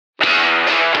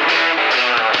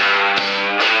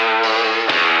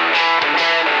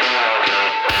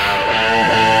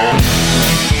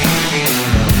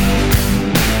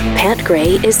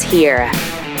Gray is here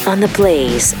on the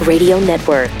Blaze Radio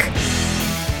Network.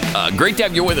 Great to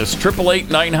have you with us.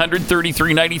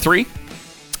 888-900-3393.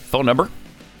 Phone number.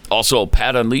 Also,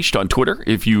 Pat Unleashed on Twitter.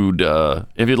 If you'd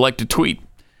like to tweet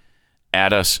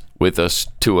at us, with us,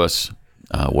 to us,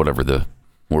 whatever the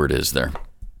word is there.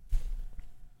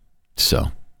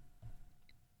 So,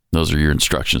 those are your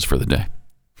instructions for the day.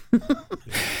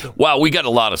 Wow, we got a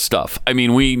lot of stuff. I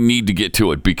mean, we need to get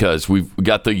to it because we've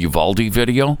got the Uvalde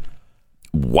video.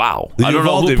 Wow. I don't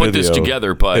know who put this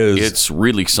together, but it's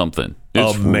really something.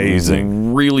 It's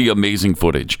amazing. Really amazing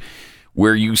footage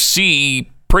where you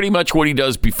see pretty much what he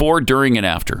does before, during, and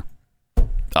after.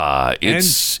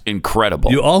 It's incredible.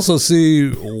 You also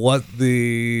see what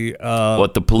the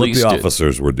police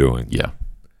officers were doing. Yeah.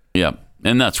 Yeah.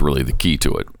 And that's really the key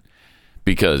to it.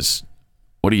 Because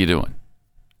what are you doing?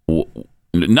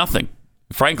 Nothing.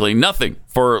 Frankly, nothing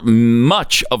for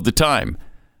much of the time.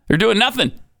 They're doing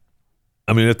nothing.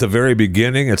 I mean, at the very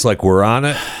beginning, it's like we're on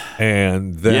it,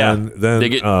 and then they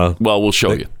get. We'll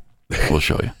show you. We'll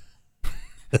show you.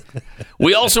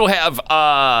 We also have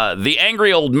the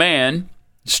angry old man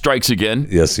strikes again.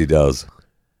 Yes, he does.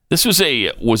 This was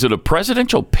it a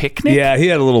presidential picnic? Yeah, he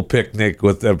had a little picnic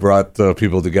that brought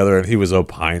people together, and he was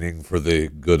opining for the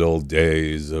good old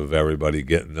days of everybody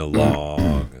getting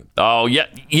along. Oh,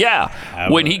 yeah.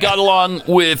 When he got along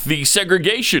with the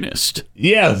segregationist.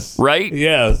 Yes. Right?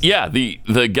 Yes. Yeah, the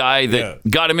guy that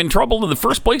got him in trouble in the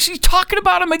first place. He's talking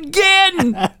about him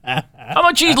again. How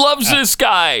much he loves this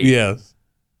guy. Yes.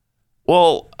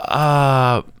 Well,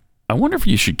 I wonder if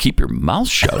you should keep your mouth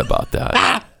shut about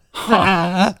that.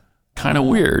 Huh. Kind of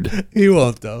weird. He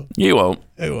won't, though. He won't.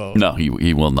 He won't. No,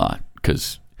 he will not,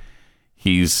 because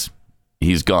he's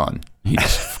gone.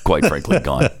 He's quite frankly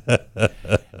gone.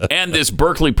 And this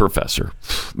Berkeley professor,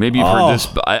 maybe you've heard this,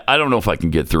 but I don't know if I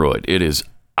can get through it. It is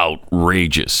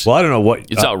outrageous. Well, I don't know what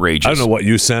it's outrageous. I don't know what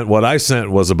you sent. What I sent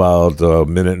was about a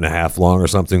minute and a half long or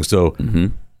something. So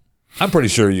I'm pretty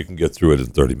sure you can get through it in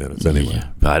 30 minutes anyway.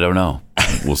 Yeah, I don't know.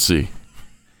 We'll see.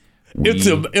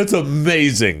 It's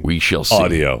amazing. We shall see.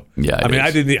 Audio. Yeah,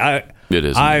 it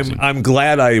is. I'm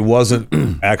glad I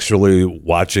wasn't actually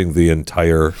watching the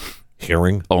entire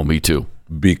hearing. Oh, me too.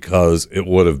 Because it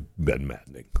would have been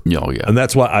maddening. Oh, yeah. And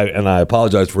that's why I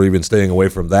apologize for even staying away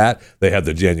from that. They had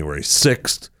the January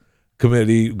 6th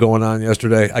committee going on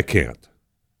yesterday. I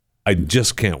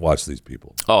just can't watch these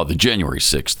people. Oh, the January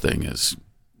 6th thing is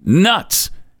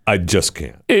nuts. I just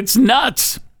can't. It's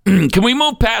nuts. Can we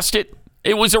move past it?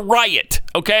 It was a riot,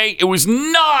 okay? It was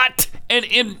not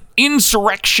an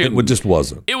insurrection. It just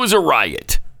wasn't. It was a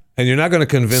riot. And you're not going to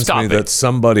convince me that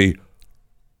somebody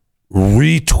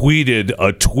retweeted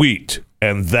a tweet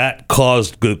and that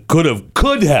could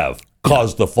have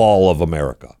caused the fall of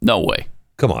America. No way.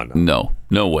 Come on now.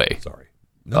 No way. Sorry.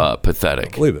 No. Pathetic. I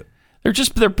don't believe it.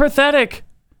 They're pathetic.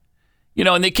 You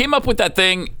know, and they came up with that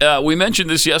thing. We mentioned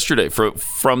this yesterday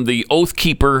from the Oath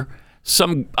Keeper.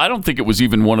 I don't think it was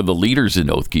even one of the leaders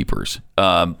in Oath Keepers,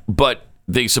 but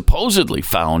they supposedly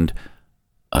found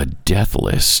a death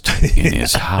list in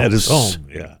his house. At his home,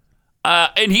 yeah.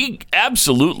 And he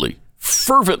absolutely,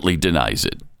 fervently denies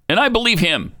it. And I believe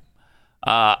him.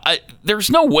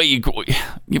 There's no way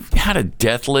you've had a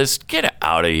death list. Get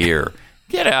out of here.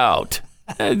 Get out.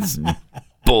 That's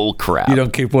bull crap. You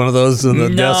don't keep one of those in the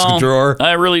desk drawer?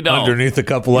 I really don't. Underneath a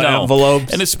couple of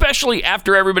envelopes? And especially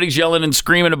after everybody's yelling and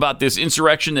screaming about this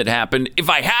insurrection that happened, if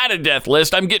I had a death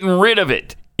list, I'm getting rid of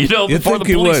it. You know, before the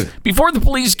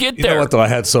police get there. You know what, though? I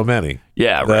had so many.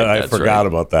 Yeah, right. I forgot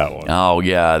about that one. Oh,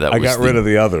 yeah. I got rid of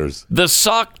the others. The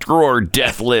sock drawer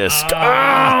death list.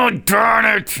 Oh, darn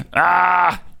it.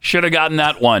 Should have gotten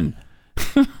that one.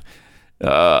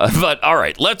 But, all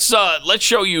right. Let's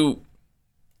show you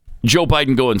Joe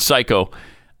Biden going psycho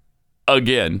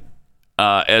again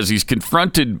as he's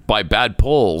confronted by bad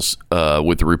polls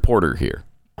with the reporter here.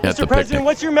 Mr. President,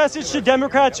 what's your message to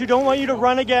Democrats who don't want you to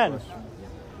run again?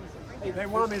 They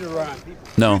want me to run.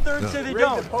 No. Two-thirds say they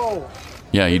don't. Read the polls.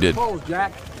 Yeah, you did. Read the polls,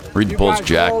 Jack. Read the polls,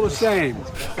 Jack. All the same.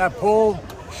 That poll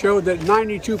showed that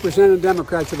 92% of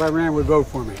Democrats, if I ran, would vote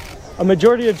for me. A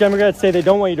majority of Democrats say they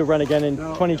don't want you to run again in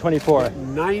 2024.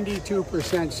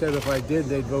 92% said if I did,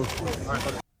 they'd vote for me.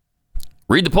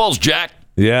 Read the polls, Jack.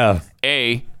 Yeah.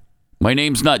 A, my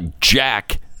name's not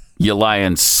Jack, you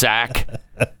lying sack.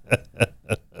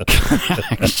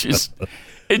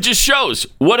 It just shows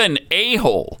what an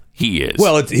a-hole he is.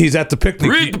 Well, he's at the picnic.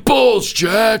 Read the polls,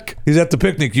 Jack. He's at the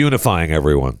picnic unifying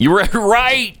everyone. You're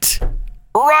right.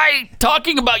 Right.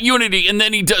 Talking about unity, and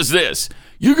then he does this.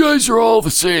 You guys are all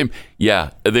the same.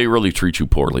 Yeah, they really treat you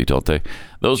poorly, don't they?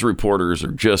 Those reporters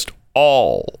are just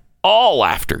all all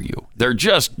after you. They're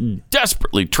just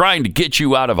desperately trying to get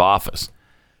you out of office.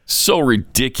 So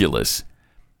ridiculous.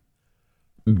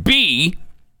 B,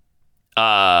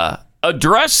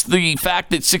 address the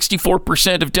fact that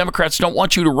 64% of Democrats don't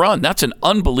want you to run. That's an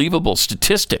unbelievable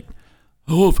statistic.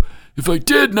 Oh, if I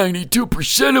did,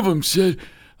 92% of them said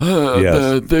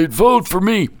they'd vote for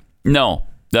me. No,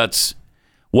 that's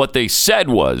what they said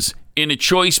was in a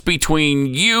choice between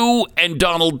you and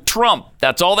Donald Trump.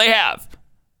 That's all they have.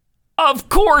 Of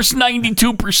course,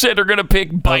 92% are going to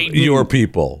pick Biden. Your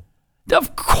people.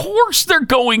 Of course they're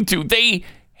going to. They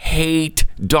hate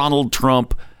Donald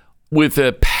Trump with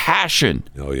a passion.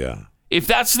 Oh, yeah. If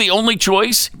that's the only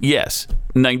choice, yes,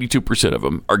 92% of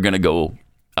them are going to go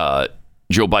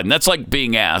Joe Biden. That's like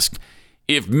being asked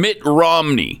if Mitt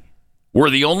Romney were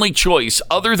the only choice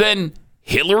other than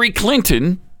Hillary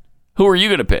Clinton, who are you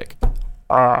going to pick?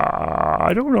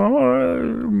 I don't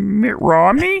know. Mitt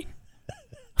Romney?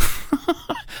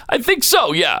 I think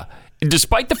so, yeah.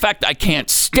 Despite the fact I can't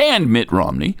stand Mitt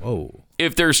Romney. Oh.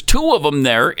 If there's two of them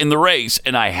there in the race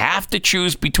and I have to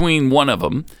choose between one of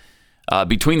them,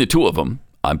 between the two of them,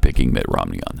 I'm picking Mitt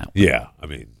Romney on that one. Yeah, I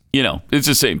mean. You know, it's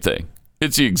the same thing.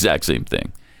 It's the exact same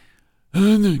thing.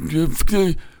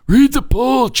 Read the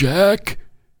poll, Jack.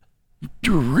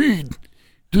 You read.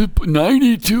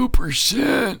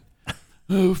 92%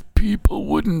 of people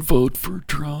wouldn't vote for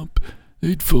Trump.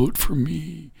 They'd vote for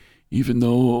me, even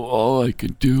though all I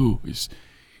can do is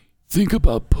think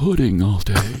about pudding all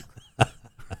day.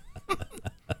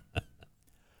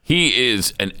 He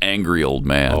is an angry old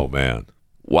man. Oh, man.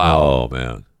 Wow. Oh,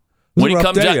 man. When he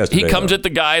comes at the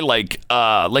guy like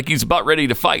he's about ready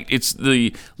to fight. It's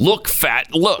the look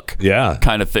fat look, yeah,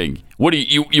 kind of thing. What do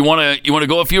you want to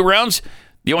go a few rounds?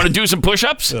 You want to do some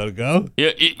push-ups? Gotta go.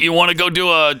 You want to go do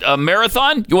a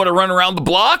marathon? You want to run around the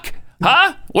block?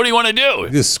 Huh? What do you want to do?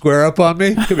 Just square up on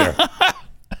me? Come here.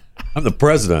 I'm the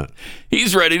president.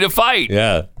 He's ready to fight.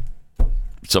 Yeah.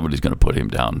 Somebody's going to put him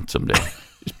down someday.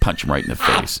 Just punch him right in the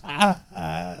face.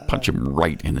 Punch him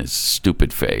right in his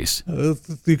stupid face.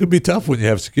 You can be tough when you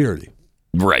have security.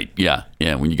 Right, yeah.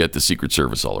 Yeah, when you get the Secret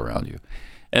Service all around you.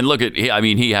 And look at,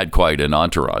 he had quite an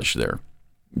entourage there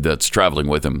that's traveling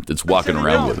with him, that's walking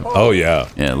around with him. Oh, yeah.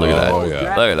 Yeah, look at that. Oh,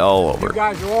 yeah. Look at it all over. You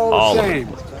guys are all the same.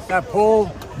 That poll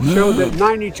showed that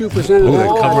 92% of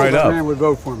the man would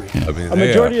vote for me. Yeah. I mean, A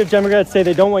majority of Democrats say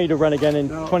they don't want you to run again in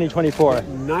 2024.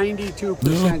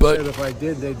 92% said if I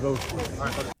did, they'd vote for me.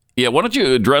 Yeah, why don't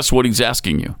you address what he's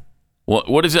asking you?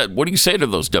 What is that? What do you say to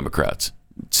those Democrats?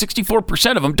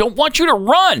 64% of them don't want you to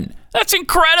run. That's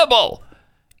incredible.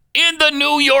 In the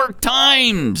New York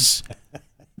Times.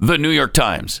 The New York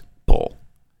Times poll.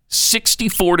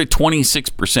 64 to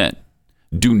 26%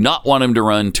 do not want him to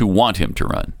run to want him to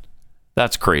run.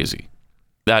 That's crazy.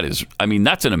 That's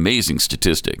an amazing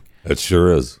statistic. It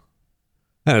sure is.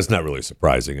 And it's not really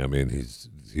surprising. I mean, he's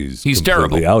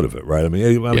terrible. Out of it, right? I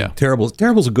mean,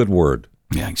 terrible's a good word.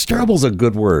 Yeah, he's terrible's a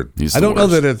good word. I don't know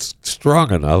that it's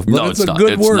strong enough, but it's a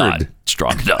good word. It's not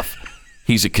strong enough.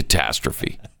 He's a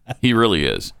catastrophe. He really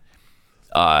is.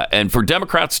 And for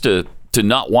Democrats to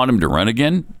not want him to run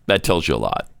again, that tells you a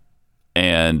lot.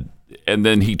 And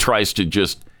then he tries to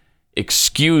just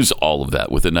excuse all of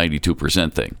that with a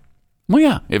 92% thing. Well,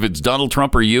 yeah, if it's Donald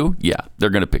Trump or you, yeah, they're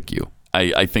going to pick you.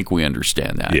 I think we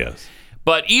understand that. Yes.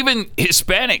 But even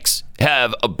Hispanics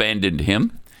have abandoned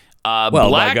him. Well,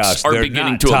 blacks are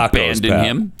beginning to abandon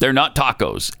him. They're not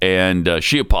tacos. And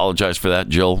she apologized for that,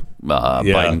 Jill.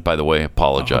 Biden, by the way,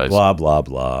 apologized. Blah, blah,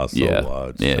 blah. So yeah.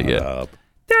 what? Yeah, Shut up.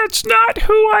 That's not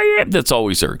who I am. That's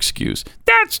always their excuse.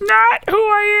 That's not who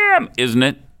I am, isn't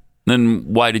it?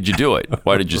 Then why did you do it?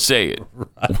 Why did you say it?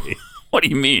 Right. What do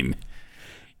you mean?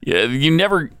 Yeah, you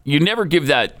never give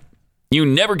that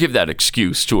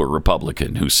excuse to a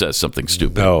Republican who says something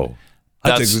stupid. No.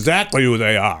 That's exactly who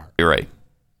they are. You're right.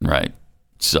 Right.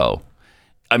 So,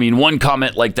 one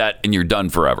comment like that and you're done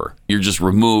forever. You're just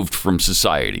removed from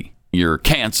society. You're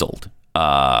canceled.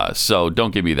 So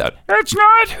don't give me that. That's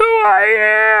not who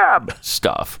I am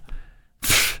stuff.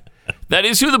 That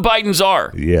is who the Bidens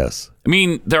are. Yes.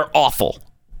 They're awful.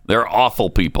 They're awful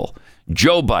people.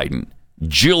 Joe Biden,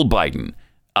 Jill Biden,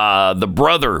 the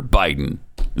brother Biden.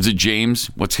 Is it James?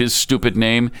 What's his stupid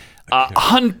name?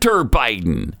 Hunter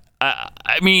Biden.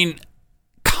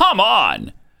 Come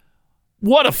on.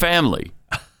 What a family.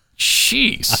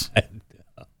 Jeez.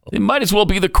 They might as well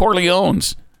be the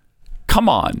Corleones. Come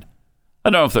on. I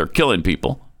don't know if they're killing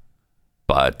people,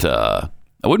 but I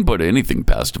wouldn't put anything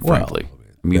past them, frankly.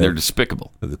 They're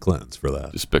despicable. The Clintons for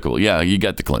that. Despicable. Yeah, you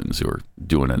got the Clintons who are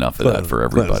doing enough of that for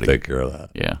everybody. Clintons take care of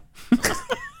that. Yeah.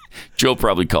 Joe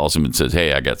probably calls him and says,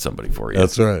 hey, I got somebody for you.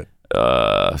 That's right.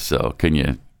 So can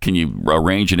you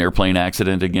arrange an airplane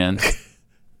accident again?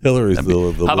 Hillary's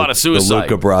the how about a suicide?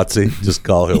 The Luca Brazzi. Just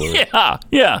call Hillary.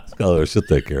 Yeah. Just call her. She'll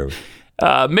take care of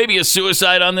it. Maybe a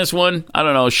suicide on this one. I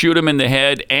don't know. Shoot him in the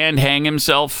head and hang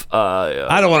himself.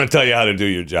 I don't want to tell you how to do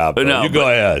your job. No, go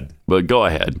ahead. But go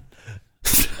ahead.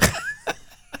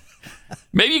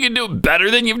 Maybe you can do it better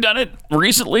than you've done it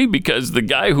recently, because the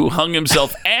guy who hung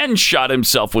himself and shot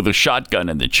himself with a shotgun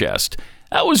in the chest,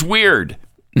 that was weird.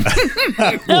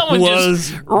 That was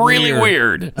just really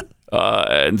weird.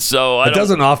 And so it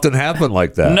doesn't often happen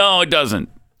like that. No, it doesn't.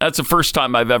 That's the first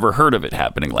time I've ever heard of it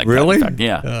happening like that. Really?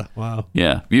 Yeah. Wow.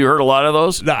 Yeah. Have you heard a lot of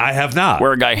those? No, I have not.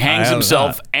 Where a guy hangs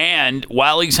himself and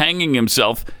while he's hanging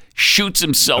himself, shoots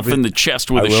himself in the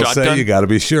chest with a shotgun. Say you got to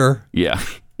be sure. Yeah.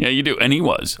 Yeah, you do. And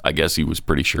I guess he was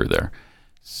pretty sure there.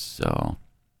 So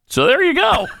there you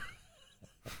go.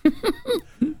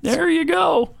 There you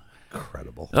go.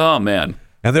 Incredible. Oh, man.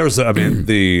 And there's,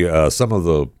 the some of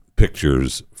the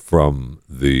pictures from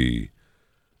the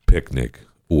picnic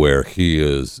where he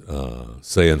is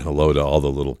saying hello to all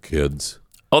the little kids.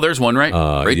 Oh, there's one right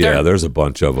there. Yeah, there's a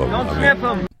bunch of them. Don't trip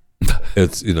him.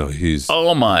 It's, he's...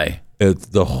 Oh, my. It's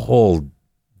the whole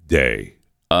day.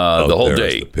 The whole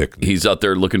day. He's out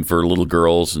there looking for little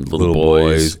girls and little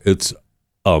boys. It's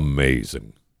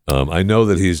amazing. I know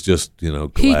that he's just,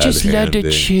 glad he just loved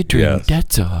the children. Yes.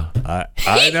 That's all.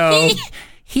 I know.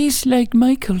 He's like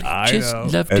Michael. He I just know.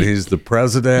 loved and he's the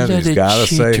president. He's got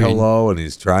to say hello, and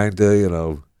he's trying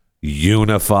to,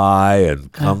 unify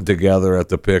and come together at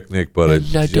the picnic. But it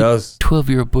just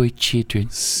 12-year-old boy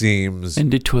children seems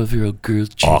and the 12-year-old girl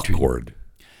children. Awkward.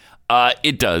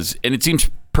 It does, and it seems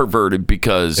perverted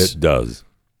because it does.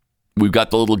 We've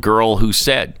got the little girl who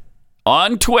said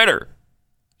on Twitter,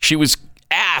 she was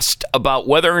asked about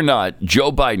whether or not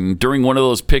Joe Biden, during one of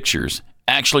those pictures,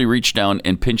 actually reached down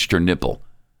and pinched her nipple.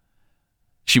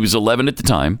 She was 11 at the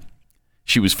time.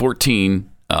 She was 14,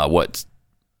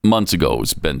 months ago?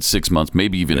 It's been 6 months,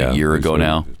 maybe even a year ago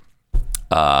now.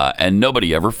 And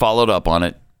nobody ever followed up on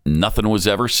it. Nothing was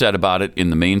ever said about it in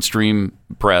the mainstream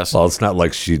press. Well, it's not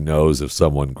like she knows if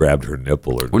someone grabbed her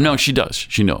nipple or not. Well, no, she does.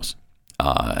 She knows.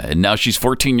 And now she's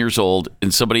 14 years old,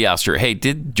 and somebody asked her, hey,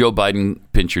 did Joe Biden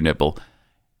pinch your nipple?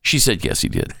 She said, yes, he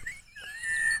did.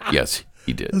 Yes,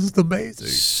 he did. This is amazing.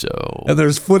 So, and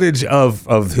there's footage of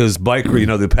his bike,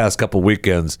 the past couple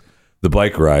weekends, the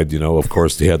bike ride, of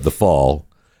course, he had the fall,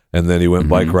 and then he went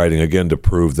bike riding again to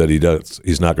prove that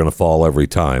he's not going to fall every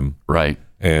time. Right.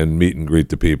 And meet and greet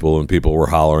the people, and people were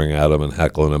hollering at him and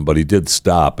heckling him, but he did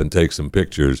stop and take some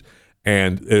pictures,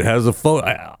 and it has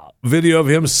a video of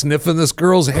him sniffing this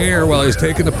girl's hair while he's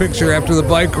taking a picture after the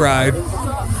bike ride.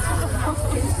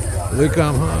 They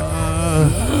come,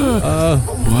 wow,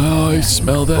 I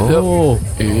smell that.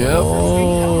 Yep.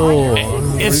 Oh,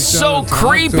 it's so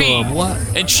creepy.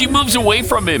 And she moves away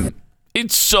from him.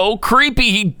 It's so creepy.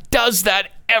 He does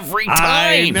that every time.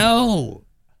 I know.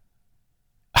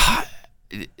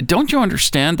 Don't you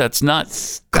understand that's not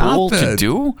cool to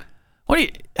do?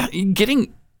 What are you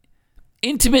getting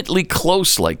intimately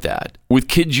close like that with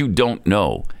kids you don't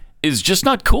know is just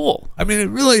not cool. It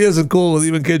really isn't cool with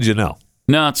even kids you know.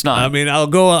 No, it's not.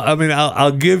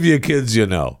 I'll give you kids you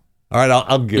know. All right,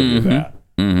 I'll give you that.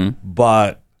 Mm-hmm.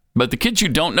 But the kids you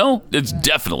don't know, it's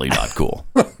definitely not cool.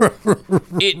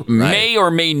 It may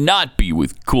or may not be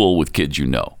cool with kids you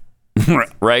know.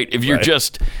 Right? If you're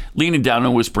just leaning down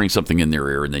and whispering something in their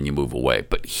ear and then you move away.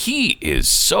 But he is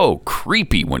so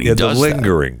creepy when he does the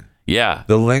lingering. That. Yeah.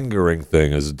 The lingering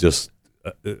thing is just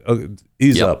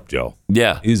ease up, Joe.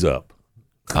 Yeah. Ease up.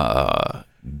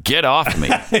 Get off me.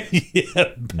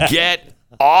 Get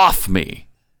off me.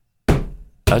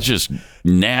 That's just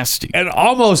nasty. And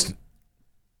almost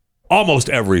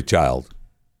every child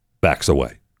backs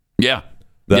away. Yeah.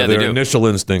 Their initial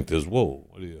instinct is, whoa,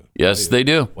 what are you? Yes, they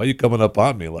do. Why are you coming up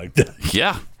on me like that?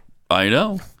 Yeah, I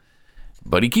know.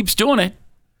 But he keeps doing it.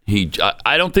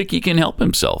 I don't think he can help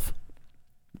himself.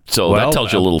 So that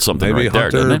tells you a little something right there,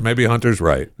 doesn't it? Maybe Hunter's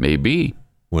right. Maybe.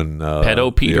 When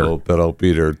Pedo Peter. Pedo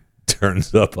Peter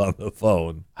turns up on the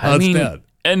phone. Dead.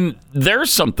 And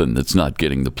there's something that's not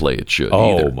getting the play it should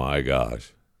either. Oh, my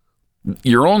gosh.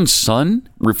 Your own son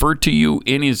referred to you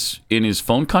in his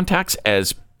phone contacts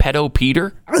as Pedo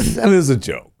Peter? That is a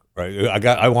joke, right?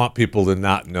 I want people to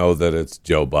not know that it's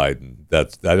Joe Biden.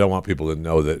 I don't want people to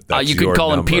know that that's you could your call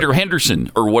number. him Peter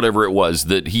Henderson or whatever it was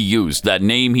that he used, that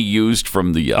name he used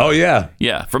from the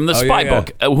from the spy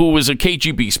book, who was a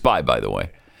KGB spy, by the way.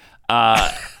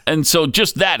 And so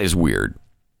just that is weird.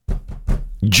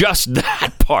 Just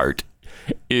that part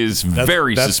is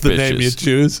very suspicious. That's the name you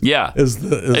choose? Yeah. Is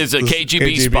a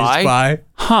KGB spy?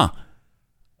 Huh.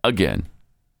 again,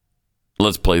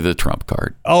 let's play the Trump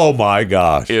card. Oh, my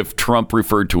gosh. If Trump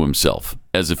referred to himself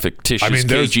as a fictitious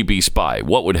KGB spy,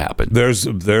 what would happen? They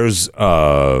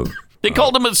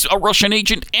called him a Russian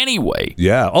agent anyway.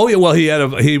 Yeah. Oh, yeah. Well,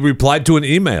 he replied to an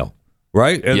email,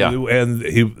 right? And, Yeah. And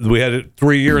we had a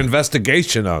 3-year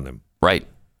investigation on him. Right.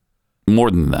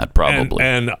 More than that, probably.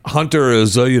 And Hunter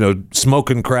is,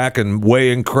 smoking crack and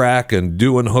weighing crack and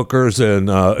doing hookers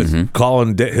and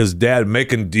calling his dad,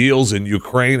 making deals in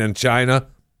Ukraine and China.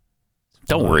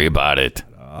 Don't worry about it.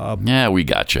 Yeah, we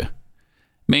got you.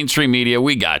 Mainstream media,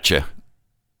 we got you.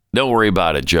 Don't worry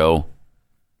about it, Joe.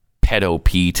 Pedo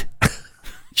Pete.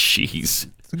 Jeez.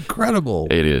 It's incredible.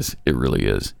 It is. It really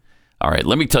is. All right,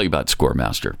 let me tell you about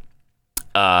Scoremaster.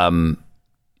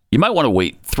 You might want to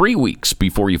wait 3 weeks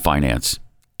before you finance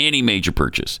any major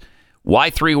purchase. Why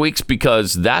 3 weeks?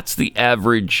 Because that's the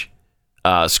average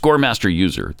Scoremaster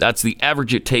user. That's the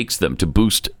average it takes them to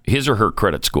boost his or her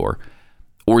credit score,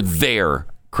 or their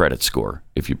credit score,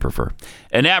 if you prefer.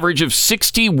 An average of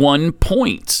 61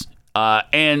 points.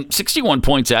 And 61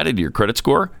 points added to your credit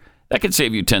score, that could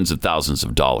save you tens of thousands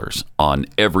of dollars on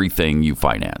everything you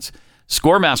finance.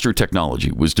 Scoremaster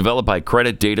technology was developed by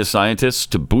credit data scientists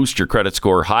to boost your credit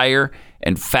score higher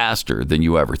and faster than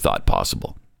you ever thought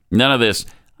possible. None of this,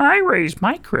 I raised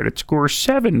my credit score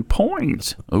 7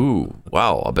 points. Ooh,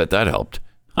 wow, I'll bet that helped.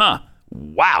 Huh,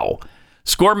 wow.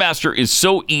 Scoremaster is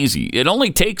so easy. It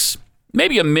only takes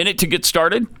maybe a minute to get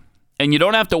started, and you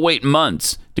don't have to wait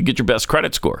months to get your best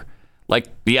credit score. Like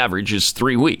the average is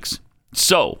 3 weeks.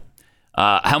 So,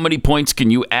 how many points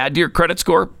can you add to your credit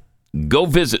score? Go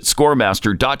visit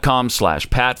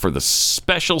scoremaster.com/Pat for the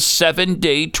special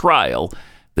 7-day trial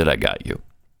that I got you.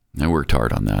 I worked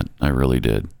hard on that. I really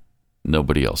did.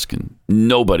 Nobody else can.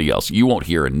 Nobody else. You won't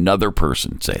hear another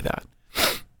person say that.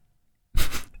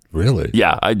 Really?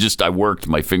 Yeah, I worked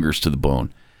my fingers to the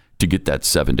bone to get that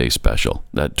 7-day special,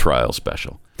 that trial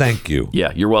special. Thank you.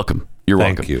 Yeah, you're welcome. You're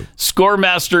welcome. Thank you.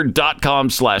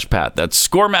 Scoremaster.com/Pat. That's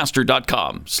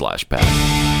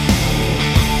scoremaster.com/Pat.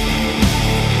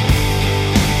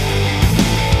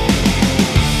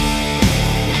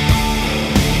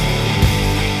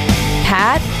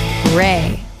 Pat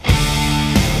Ray.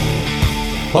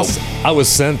 Plus, I was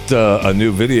sent a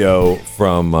new video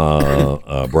from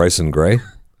Bryson Gray,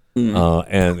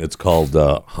 and it's called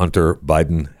Hunter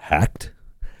Biden Hacked.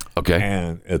 Okay.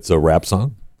 And it's a rap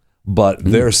song, but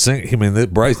they're singing. I mean,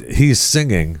 Bryce, he's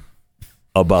singing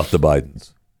about the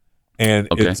Bidens, and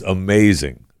it's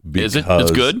amazing. Because, is it?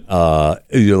 It's good?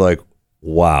 You're like,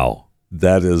 wow,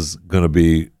 that is going to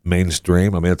be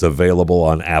mainstream. I mean, it's available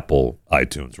on Apple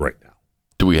iTunes right now.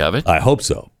 Do we have it? I hope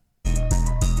so.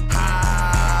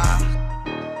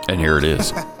 And here it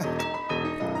is.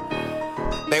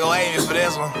 They gonna hate me for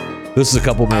this one. This is a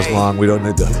couple minutes long. We don't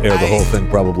need to air the whole thing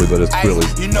probably, but it's really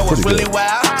You know what's pretty really good.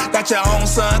 wild? Got your own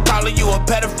son calling you a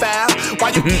pedophile.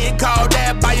 Why you getting called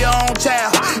that by your own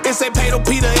child? It say Pedo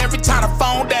Peter every time the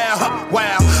phone down.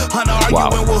 Wow. Hunter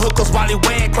arguing with hookers while he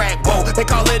wearing crack. Whoa. They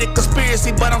call it a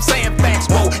conspiracy, but I'm saying facts.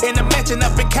 Whoa. In the mansion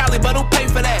up in Cali, but who pay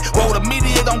for that? Whoa. The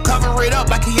media gon' cover it up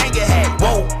like he ain't get hacked.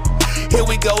 Whoa. Here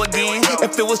we go again.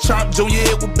 If it was Trump Jr.,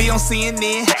 it would be on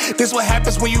CNN. This what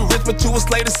happens when you rich, but you a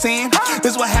slave to sin.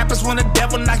 This what happens when the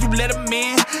devil knock you, let him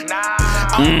in.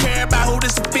 I don't care about who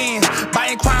this offends.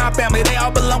 Buying crime family, they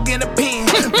all belong in a pen.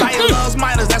 Buying loves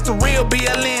minors, that's the real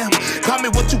BLM. Call me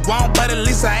what you want, but at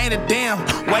least I ain't a damn.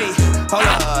 Wait, hold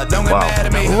up, don't get mad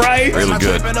at me. Right? Really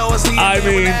good. I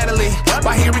mean,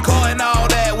 why he recording all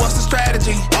that? What's the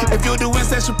strategy? If you do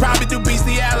incest, you probably do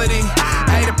bestiality.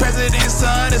 Hey, the president's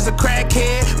son is a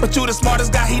crackhead, but you the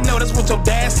smartest guy. He know that's what your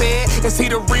dad said. Is he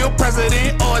the real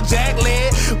president or a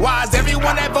jack-led? Why is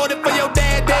everyone that voted for your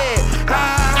dad dead?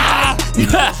 You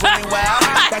know it's really wild.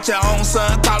 Got your own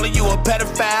son calling you a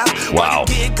pedophile. Wow. Why you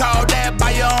getting called that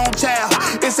by your own child?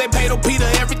 It say Pedo Peter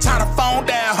every time the phone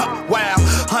down. Wow.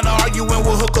 Hunter arguing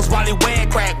with hookers while he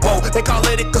wearing crack. Whoa. They call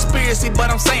it a conspiracy,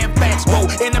 but I'm saying facts. Whoa.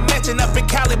 In the mansion up in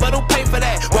Cali, but who pay for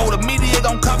that? Whoa. The media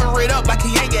gon' cover it up like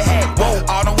he ain't get hacked. Whoa.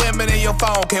 All the women in your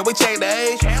phone, can we check the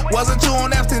age? Wasn't you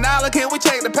on Epstein Island? Can we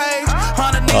check the page?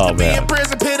 Hunter needs to be in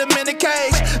prison, put him in the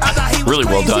cage. I thought he was Really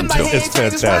well crazy, done, my too. head It's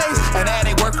changed his fantastic. ways. And that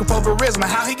ain't working for Burisma.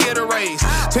 How he get a raise?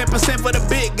 10% for the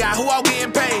big guy who all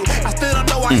getting paid. I still don't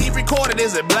know why he recorded.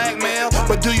 Is it blackmail?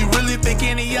 But do you really think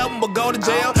any of them will go to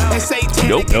jail? They say 10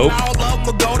 Nope. all of them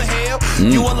will go to hell.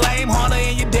 You a lame Hunter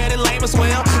and your daddy lame as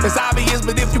well. It's obvious,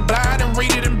 but if you blind and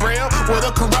read it in braille, well,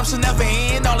 the corruption never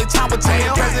end, only time will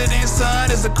tell. President's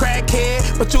son is a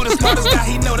crackhead, but you the smartest guy.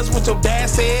 He know that's what your dad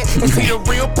said. Is he a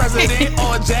real president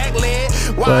or a jack-led?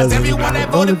 Why is everyone that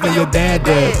voted for your dad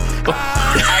dead?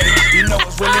 You know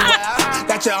it's really wild.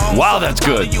 Got with your own. Wow, that's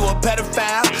good. You a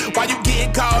pedophile? Why you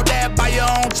getting called that by your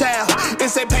own child?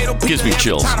 It's a Pedro Gives me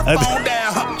chills.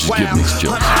 Just give me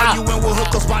chills. Arguing with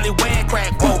hookers while they wearing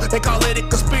crack. Whoa, they call it a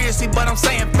conspiracy, but I'm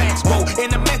saying facts. Whoa, in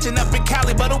the mansion up in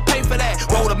Cali, but don't pay for that.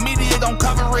 Whoa, the media gon'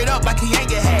 cover it up like he ain't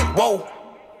get hacked. Whoa.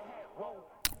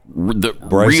 The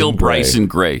real Bryson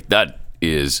Gray. That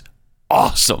is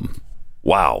awesome.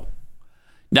 Wow.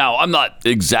 Now, I'm not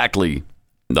exactly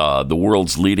the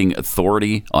world's leading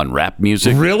authority on rap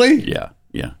music. Really? Yeah.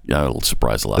 It'll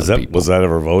surprise a lot of people. Was that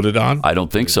ever voted on? I don't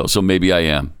think so. So maybe I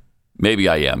am. Maybe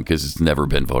I am because it's never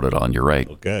been voted on. You're right.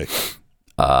 Okay.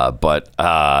 But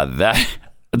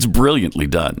that's brilliantly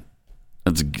done.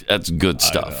 That's good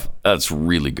stuff. That's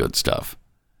really good stuff.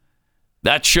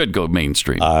 That should go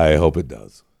mainstream. I hope it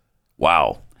does.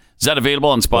 Wow. Is that available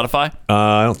on Spotify?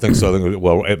 I don't think so.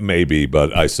 It may be,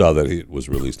 but I saw that it was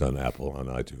released on Apple, on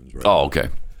iTunes. Right now. Okay.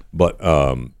 But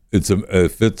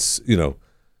if it's,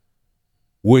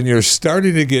 when you're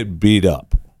starting to get beat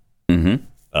up in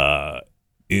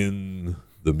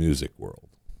the music world,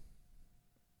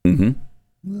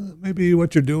 maybe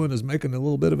what you're doing is making a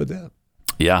little bit of a dent.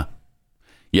 Yeah.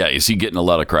 Yeah. Is he getting a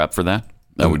lot of crap for that?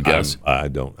 I would guess. I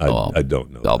don't know.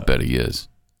 I'll bet he is.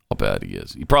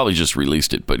 He probably just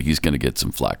released it, but he's going to get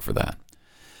some flack for that.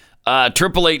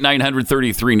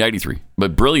 888-900-3393.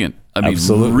 But brilliant. I mean,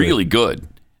 Absolutely. Really good.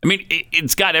 I mean,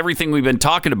 it's got everything we've been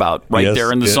talking about right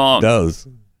there in the song. It does.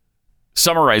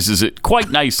 Summarizes it quite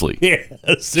nicely.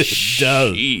 Yes, it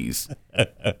does. Jeez.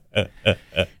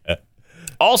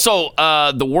 Also,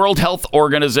 the World Health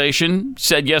Organization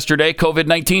said yesterday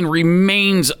COVID-19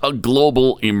 remains a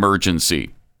global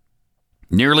emergency.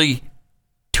 Nearly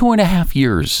 2.5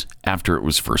 years after it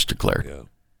was first declared. Yeah.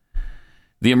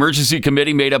 The emergency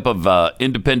committee, made up of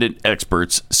independent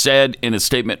experts, said in a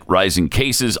statement rising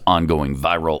cases, ongoing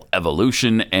viral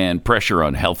evolution, and pressure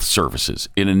on health services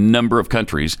in a number of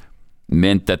countries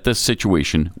meant that the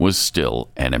situation was still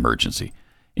an emergency.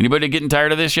 Anybody getting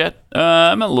tired of this yet?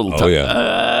 I'm a little tired.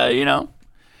 Oh, yeah.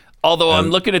 Although I'm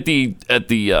looking at the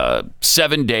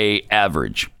 7-day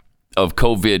average of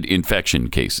COVID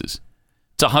infection cases.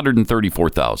 It's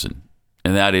 134,000,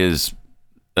 and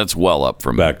that's well up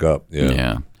from back up.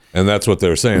 Yeah. And that's what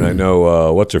they're saying. I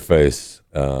know what's her face,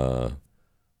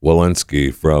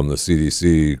 Walensky from the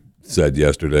CDC said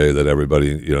yesterday that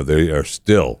everybody, they are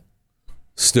still.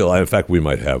 In fact, we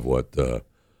might have what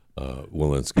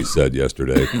Walensky said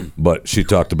yesterday, but she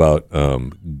talked about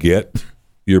get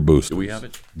your boosters. Do we have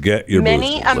it? Get your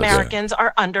Many boosters. Americans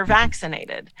are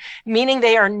under-vaccinated, meaning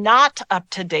they are not up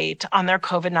to date on their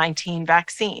COVID-19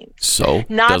 vaccines. So,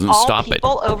 not doesn't all stop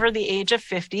people it. over the age of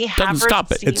 50 have Doesn't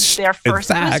stop it. received their first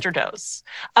booster dose.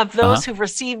 Of those who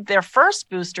received their first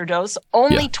booster dose,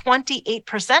 only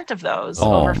 28% of those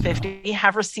over 50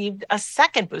 have received a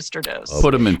second booster dose.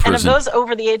 Put them in prison. And of those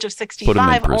over the age of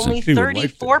 65, only She would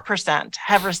like 34%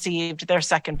 have received their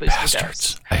second booster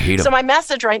dose. I hate them. So my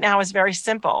message right now is very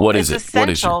simple. What is it's it? What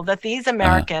is essential that these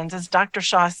Americans, as Dr.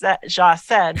 Shaw said,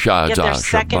 get their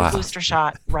second booster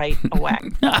shot right away.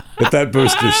 Get that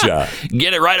booster shot.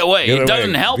 Get it right away. Get It it doesn't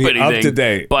away. help Be anything. up to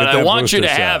date. But Get I that want you to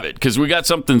booster have shot. it because we got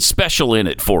something special in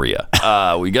it for you.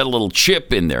 We got a little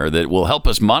chip in there that will help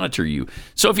us monitor you.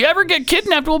 So if you ever get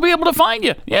kidnapped, we'll be able to find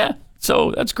you. Yeah. So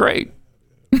that's great.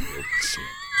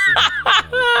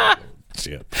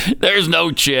 Chip. There's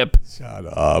no chip Shut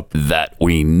up. that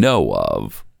we know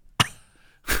of.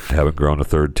 Haven't grown a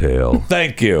third tail.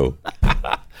 Thank you.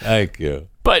 Thank you.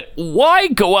 But why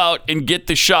go out and get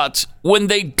the shots when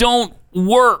they don't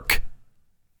work?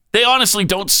 They honestly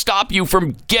don't stop you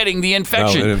from getting the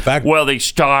infection. No, and in fact, well, they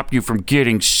stop you from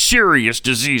getting serious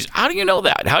disease. How do you know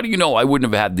that? How do you know I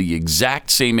wouldn't have had the exact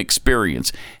same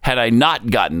experience had I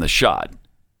not gotten the shot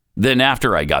than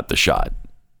after I got the shot?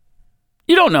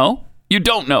 You don't know. You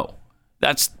don't know.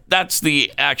 That's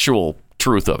the actual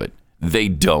truth of it. They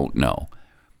don't know.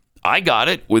 I got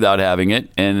it without having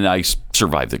it, and I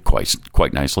survived it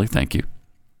quite nicely. Thank you.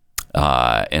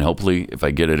 And hopefully, if I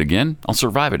get it again, I'll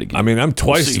survive it again. I mean, I'm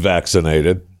twice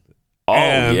vaccinated. Oh,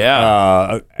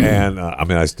 yeah.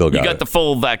 I still got it. You got the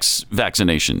full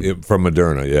vaccination. From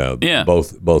Moderna, yeah. Yeah.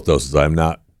 Both doses. I'm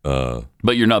not.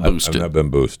 But you're not boosted. I've not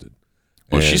been boosted.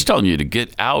 Well, she's telling you to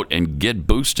get out and get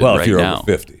boosted well, right if you're now. over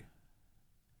 50.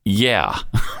 Yeah.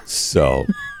 So.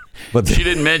 But she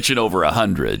didn't mention over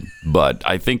 100, but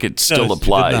I think it still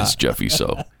applies, Jeffy.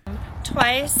 So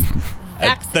twice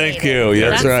vaccinated. Thank you.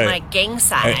 That's right. My gang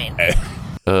sign.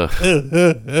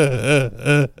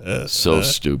 So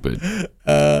stupid.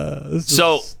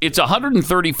 So it's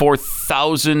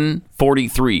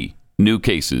 134,043 new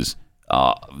cases,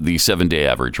 the 7-day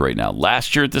average right now.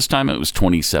 Last year at this time, it was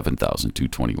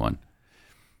 27,221.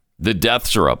 The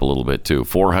deaths are up a little bit too.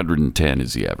 410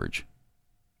 is the average.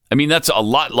 I mean, that's a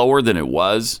lot lower than it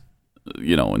was,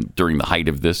 during the height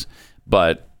of this,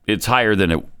 but it's higher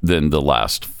than the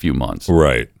last few months.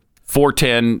 Right.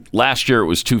 410. Last year it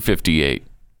was 258.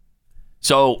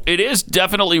 So it is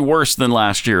definitely worse than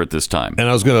last year at this time. And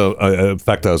I was going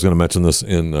to mention this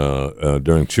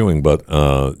during chewing, but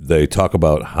they talk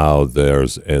about how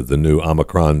there's the new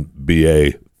Omicron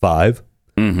BA.5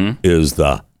 is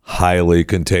the highly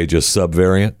contagious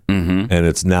subvariant, and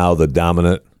it's now the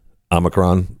dominant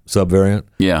Omicron subvariant.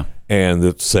 Yeah. And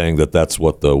it's saying that that's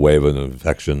what the wave of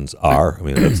infections are. I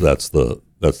mean, that's the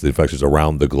infections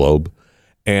around the globe.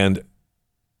 And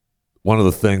one of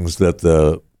the things that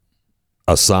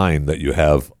a sign that you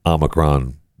have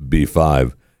Omicron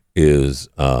B5 is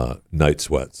night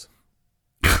sweats.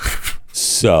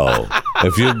 So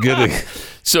if you're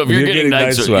getting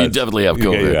night sweats, you definitely have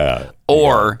COVID. Yeah.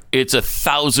 Or it's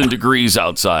 1,000 degrees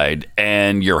outside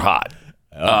and you're hot.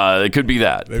 It could be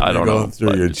that. Maybe I don't know.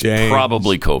 Through your change.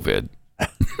 Probably COVID.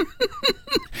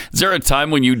 Is there a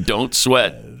time when you don't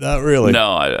sweat? Not really.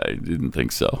 No, I didn't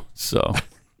think so. So,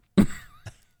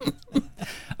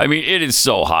 I mean, it is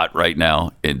so hot right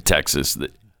now in Texas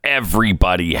that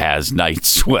everybody has night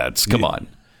sweats. Come on.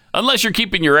 Unless you're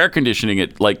keeping your air conditioning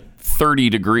at like 30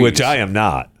 degrees. Which I am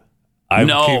not.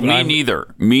 Me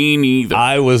neither. Me neither.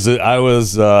 I was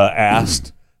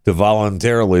asked to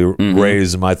voluntarily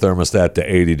raise my thermostat to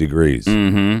 80 degrees.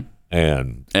 Mm-hmm.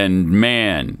 And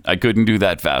man, I couldn't do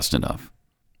that fast enough.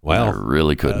 Well, I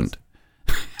really couldn't.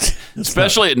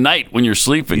 Especially at night when you're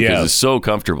sleeping, because it's so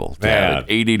comfortable to have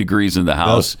it 80 degrees in the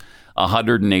house,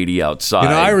 180 outside.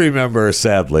 I remember,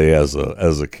 sadly, as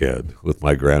a kid with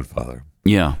my grandfather.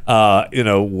 Yeah. I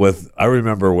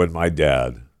remember when my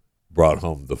dad brought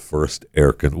home the first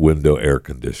window air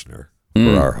conditioner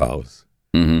for our house.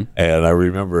 Mm-hmm. And I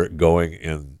remember it going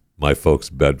in my folks'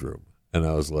 bedroom. And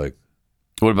I was like,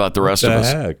 what about the rest of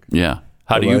us? Heck? Yeah.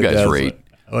 How do you guys rate?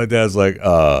 My dad's like,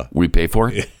 we pay for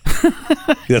it? That's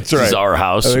right. This is our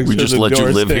house. We just let you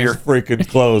live here. Freaking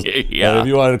closed. Yeah. And if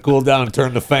you wanted to cool down and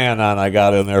turn the fan on, I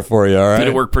got in there for you. All right. Did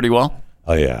it work pretty well?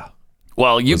 Oh, yeah.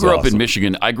 Well, you grew up in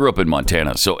Michigan. I grew up in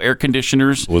Montana. So air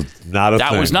conditioners was not a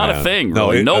thing. That was not a thing.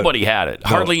 Really. No, nobody had it.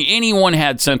 Hardly anyone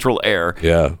had central air.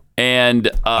 Yeah. And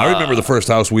I remember the first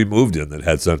house we moved in that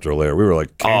had central air. We were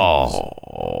like kings.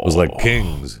 It was like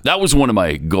kings. That was one of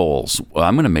my goals. Well,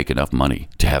 I'm going to make enough money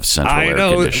to have central air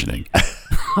conditioning.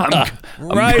 I'm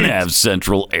going to have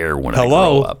central air when I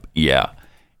grow up. Yeah.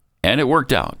 And it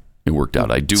worked out.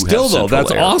 I do still, have central though,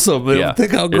 that's air. awesome. Yeah,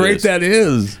 think how great that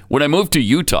is. When I moved to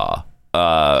Utah,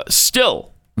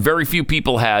 still very few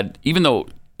people had, even though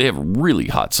they have really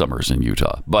hot summers in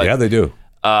Utah. But yeah, they do.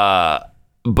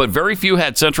 But very few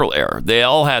had central air. They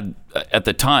all had, at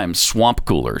the time, swamp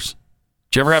coolers.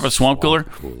 Did you ever have a swamp cooler?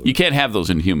 You can't have those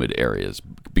in humid areas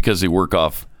because they work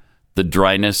off the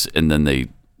dryness, and then they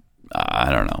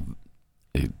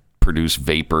produce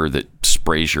vapor that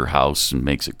sprays your house and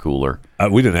makes it cooler.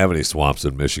 We didn't have any swamps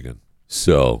in Michigan,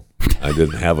 so I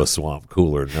didn't have a swamp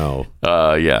cooler, no.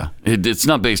 Yeah. It's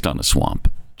not based on a swamp,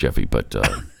 Jeffy, but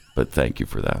thank you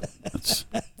for that. That's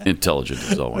intelligent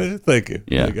as always. Thank you.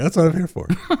 Yeah. That's what I'm here for.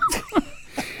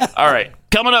 All right.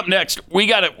 Coming up next, we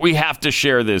have to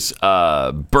share this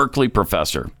Berkeley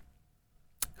professor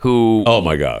who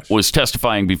was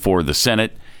testifying before the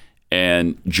Senate,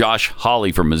 and Josh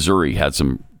Hawley from Missouri had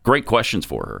some great questions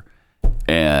for her,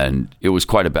 and it was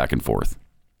quite a back and forth.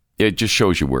 It just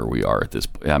shows you where we are at this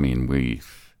point. I mean,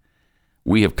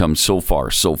 we have come so far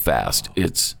so fast.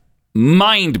 It's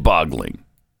mind-boggling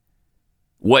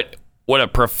what a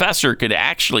professor could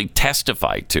actually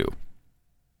testify to.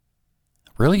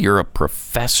 Really? You're a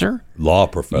professor? Law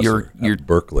professor you're at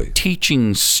Berkeley.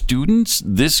 Teaching students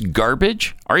this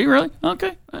garbage? Are you really?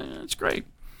 Okay. That's great.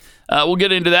 We'll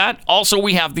get into that. Also,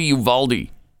 we have the Uvalde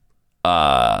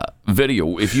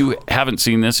video. If you haven't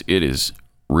seen this, it is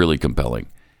really compelling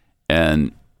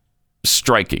and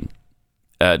striking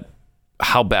at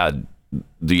how bad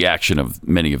the action of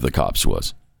many of the cops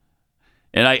was.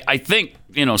 And I think,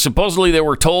 supposedly they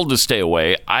were told to stay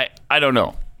away. I don't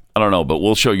know. But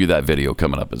we'll show you that video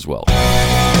coming up as well.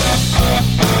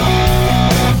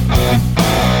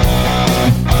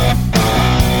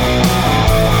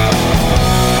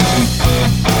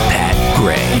 Pat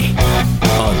Gray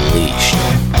Unleashed.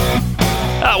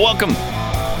 Welcome.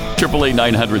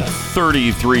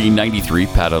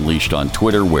 888-900-3393. Pat Unleashed on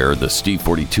Twitter, where the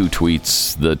Steve42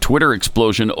 tweets, the Twitter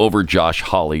explosion over Josh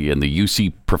Hawley and the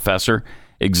UC professor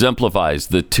exemplifies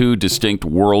the two distinct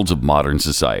worlds of modern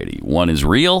society. One is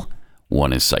real,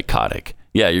 one is psychotic.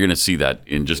 Yeah, you're going to see that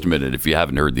in just a minute if you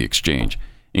haven't heard the exchange.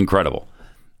 Incredible.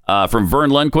 From Vern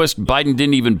Lundquist, Biden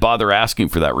didn't even bother asking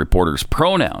for that reporter's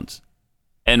pronouns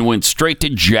and went straight to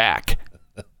Jack.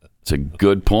 It's a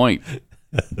good point.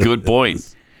 Good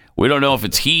point. We don't know if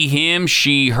it's he, him,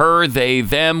 she, her, they,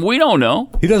 them. We don't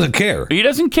know. He doesn't care. He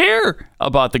doesn't care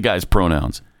about the guy's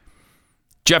pronouns.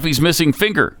 Jeffy's missing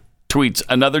finger tweets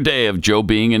another day of Joe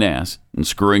being an ass and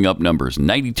screwing up numbers.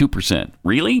 92%.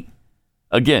 Really?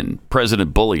 Again,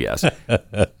 President Bully ass.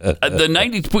 The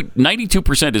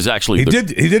 92% is actually he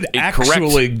did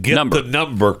actually get number. the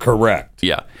number correct.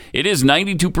 Yeah. It is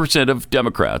 92% of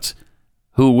Democrats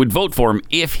who would vote for him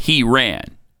if he ran.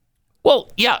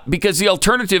 Well, yeah, because the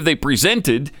alternative they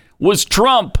presented was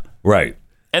Trump. Right.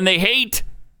 And they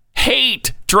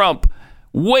hate Trump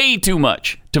way too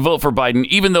much to vote for Biden,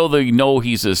 even though they know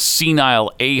he's a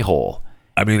senile a-hole.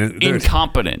 I mean,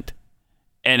 incompetent,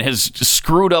 and has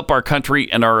screwed up our country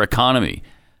and our economy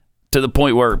to the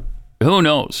point where who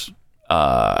knows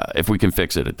if we can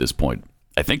fix it at this point.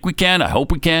 I think we can. I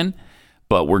hope we can.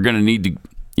 But we're going to need to,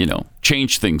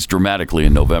 change things dramatically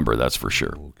in November. That's for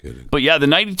sure. But yeah, the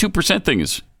 92% thing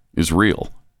is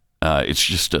real. It's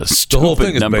just a stupid the whole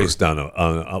thing number. is based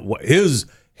on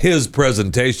his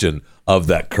presentation of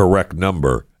that correct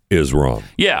number is wrong.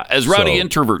 Yeah, as Rowdy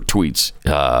Introvert tweets,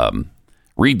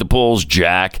 read the polls,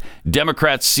 Jack.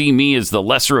 Democrats see me as the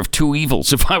lesser of two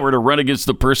evils if I were to run against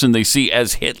the person they see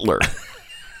as Hitler.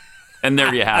 And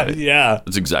there you have it. Yeah.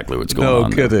 That's exactly what's going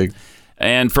on. No kidding. There.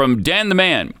 And from Dan the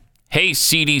Man, hey,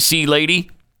 CDC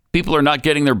lady, people are not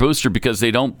getting their booster because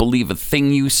they don't believe a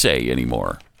thing you say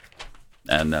anymore.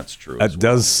 And that's true. That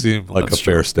does seem like a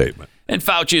fair statement. And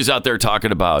Fauci is out there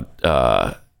talking about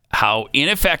how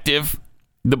ineffective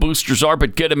the boosters are,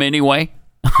 but get them anyway.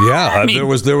 Yeah, I mean,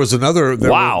 there was another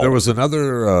wow. There was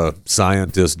another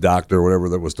scientist, doctor, whatever,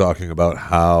 that was talking about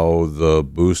how the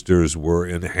boosters were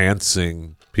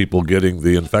enhancing people getting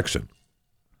the infection.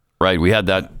 Right, we had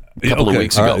that a couple of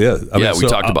weeks ago. We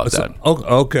talked about that.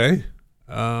 Okay.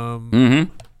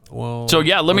 Well, so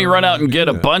yeah, let me run out and get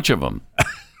a bunch of them.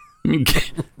 We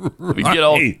get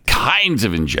all kinds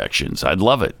of injections. I'd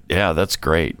love it. Yeah, that's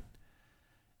great.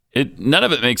 None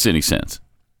of it makes any sense.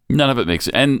 None of it makes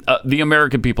it. And the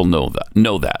American people know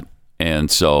that.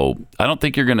 And so I don't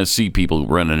think you're going to see people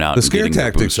running out. The scare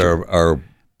tactics are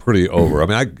pretty over. I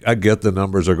mean, I get the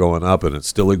numbers are going up and it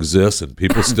still exists and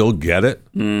people still get it.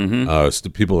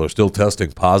 People are still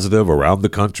testing positive around the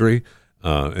country.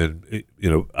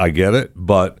 I get it,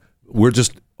 but we're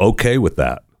just okay with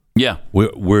that. Yeah.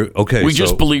 We're okay. We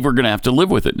just believe we're going to have to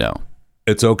live with it now.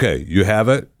 It's okay. You have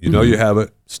it. You know you have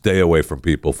it. Stay away from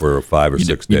people for 5 or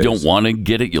 6 days. You don't want to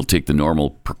get it. You'll take the normal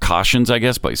precautions, I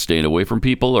guess, by staying away from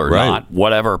people or not,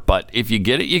 whatever. But if you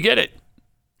get it, you get it.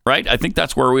 Right? I think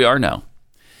that's where we are now.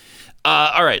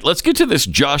 All right. Let's get to this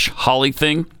Josh Hawley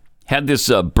thing. Had this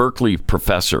Berkeley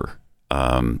professor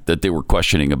that they were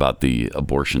questioning about the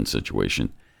abortion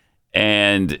situation.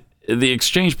 And the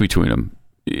exchange between them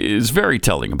is very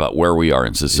telling about where we are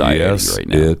in society right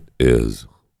now. It is.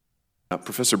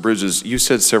 Professor Bridges, you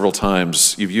said several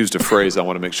times, you've used a phrase, I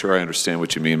want to make sure I understand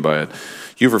what you mean by it.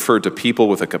 You've referred to people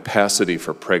with a capacity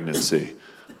for pregnancy.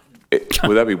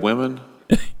 Would that be women?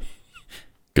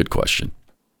 Good question.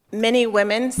 Many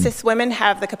women, cis women,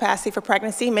 have the capacity for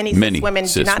pregnancy. Many cis women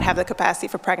do not have the capacity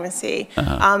for pregnancy.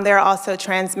 There are also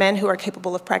trans men who are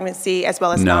capable of pregnancy, as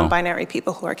well as non-binary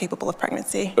people who are capable of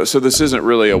pregnancy. So this isn't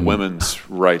really a women's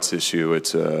rights issue.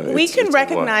 We can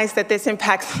recognize that this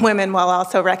impacts women while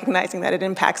also recognizing that it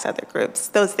impacts other groups.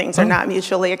 Those things are not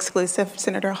mutually exclusive,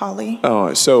 Senator Hawley.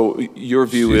 Oh, so your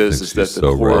view is that the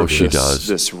core of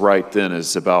this right then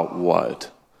is about what?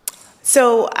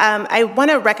 So I want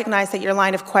to recognize that your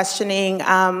line of questioning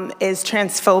is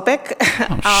transphobic,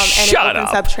 and it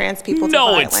opens up trans people to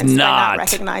violence by not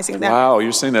recognizing that. Wow,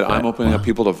 you're saying that I'm opening up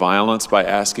people to violence by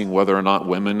asking whether or not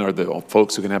women are the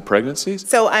folks who can have pregnancies?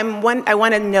 So I want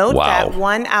to note that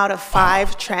 1 out of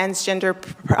 5 transgender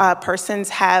persons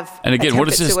have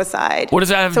attempted suicide. What does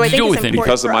that have to do with it?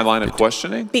 Because of my line of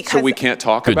questioning? So we can't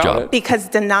talk about it? Because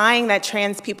denying that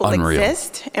trans people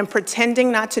exist and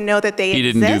pretending not to know that they exist.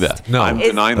 He didn't do that. No, I'm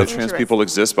denying that trans people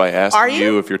exist by asking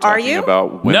you if you're talking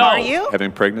about women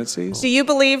having pregnancies. Do you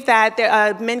believe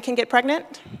that men can get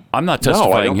pregnant? I'm not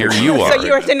testifying here. You are. So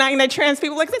you are denying that trans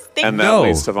people exist? And that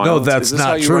leads to violence. No, that's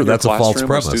not true. That's a false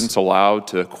premise. Are students allowed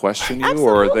to question you,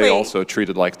 or are they also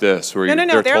treated like this, where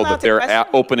they're told that they're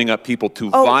opening up people to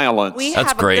violence? We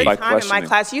have a good time in my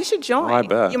class. You should join. I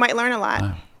bet. You might learn a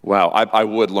lot. Wow, I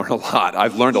would learn a lot.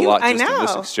 I've learned a lot just in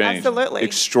this exchange. Absolutely.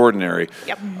 Extraordinary.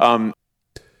 Yep.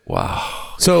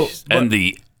 Wow. So and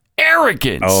the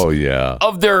arrogance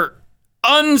of their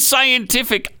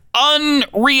unscientific,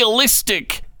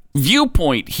 unrealistic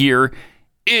viewpoint here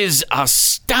is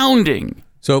astounding.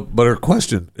 So, but her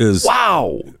question is,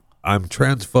 wow, I'm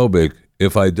transphobic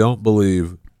if I don't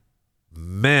believe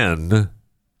men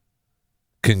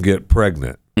can get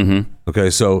pregnant. Mm-hmm.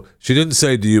 Okay, so she didn't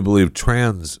say, do you believe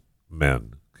trans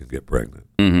men can get pregnant?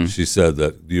 Mm-hmm. She said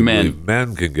that, do you believe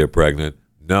men can get pregnant?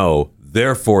 No,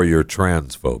 therefore you're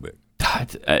transphobic.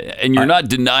 And you're not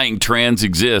denying trans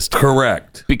exist.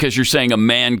 Correct. Because you're saying a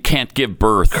man can't give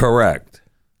birth. Correct.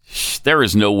 There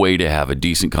is no way to have a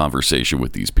decent conversation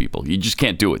with these people. You just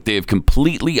can't do it. They have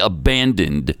completely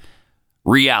abandoned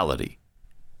reality.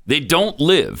 They don't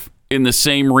live in the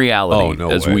same reality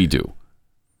as we do.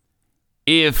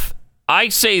 If I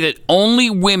say that only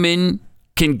women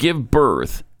can give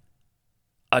birth,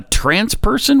 a trans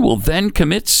person will then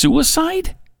commit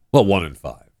suicide? Well, 1 in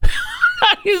 5.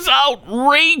 That is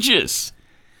outrageous.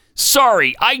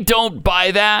 Sorry, I don't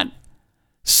buy that.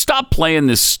 Stop playing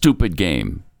this stupid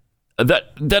game.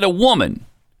 That a woman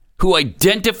who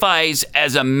identifies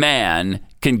as a man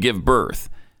can give birth.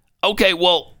 Okay,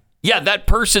 well, yeah, that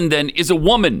person then is a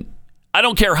woman. I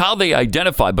don't care how they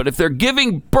identify, but if they're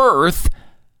giving birth,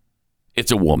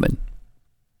 it's a woman.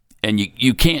 And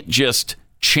you can't just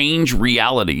change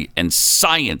reality and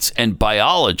science and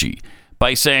biology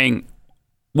by saying,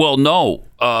 well, no,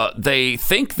 they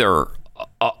think they're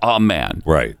a man.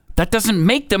 Right. That doesn't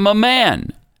make them a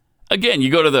man. Again,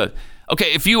 you go to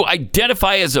if you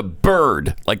identify as a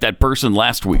bird, like that person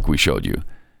last week we showed you,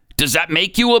 does that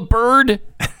make you a bird?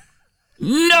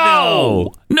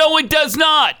 No, it does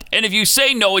not. And if you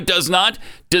say no, it does not,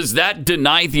 does that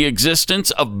deny the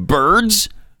existence of birds?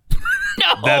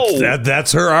 No.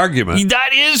 That's her argument.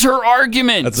 That is her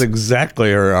argument. That's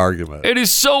exactly her argument. It is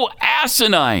so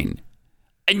asinine.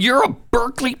 And you're a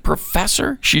Berkeley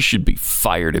professor? She should be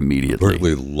fired immediately.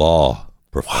 Berkeley law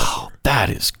professor. Wow, that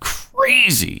is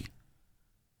crazy.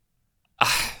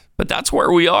 But that's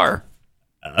where we are.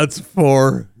 That's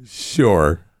for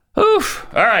sure. Oof.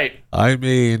 All right. I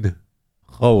mean,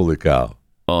 holy cow.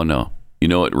 Oh, no. You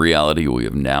know what reality we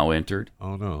have now entered?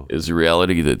 Oh, no. Is the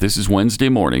reality that this is Wednesday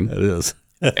morning. It is.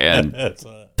 And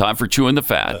time for chewing the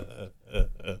fat.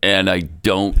 And I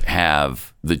don't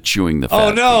have the chewing the fat.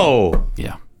 Oh, no.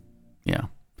 Thing. Yeah.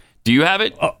 Do you have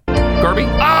it, Corby?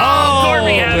 Oh,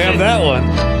 Corby has we have it. that one.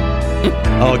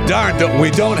 Oh, darn. We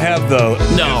don't have the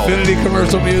Infinity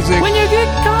commercial music. When you get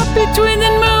caught between the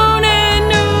moon and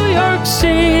New York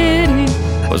City.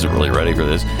 Wasn't really ready for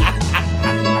this.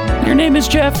 Your name is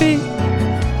Jeffy.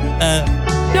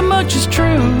 That much is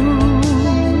true.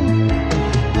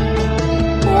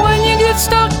 When you get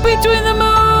stuck between the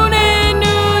moon and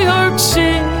New York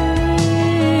City,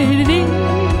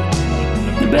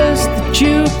 the best that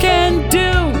you can do,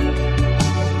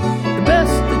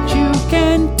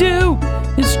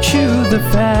 is chew the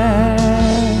fat.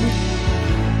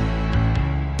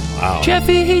 Wow.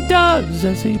 Jeffy, he does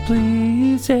as he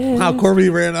pleases. How Corby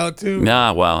ran out too.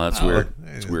 Nah, wow, that's weird.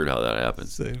 It's weird how that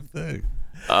happens. Same thing.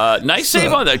 Nice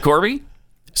save on that, Corby.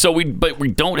 So we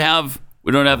don't have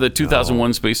the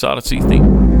 2001 Space Odyssey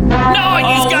theme. No,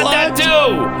 he's got that too.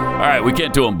 All right, we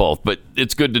can't do them both, but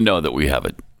it's good to know that we have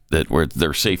it. That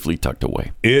they're safely tucked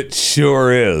away. It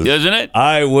sure is. Isn't it?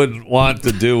 I wouldn't want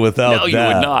to do without that. No, you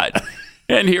would not.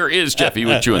 And here is Jeffy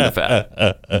with chewing the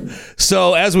fat.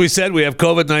 So, as we said, we have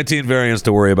COVID-19 variants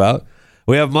to worry about.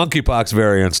 We have monkeypox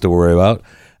variants to worry about.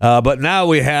 But now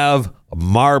we have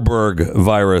Marburg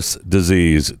virus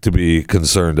disease to be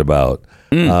concerned about.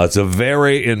 It's a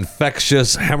very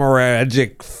infectious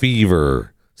hemorrhagic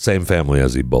fever. Same family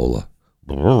as Ebola.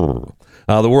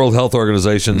 The World Health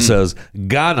Organization says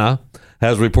Ghana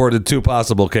has reported 2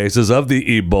 possible cases of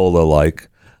the Ebola-like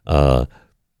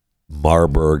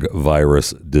Marburg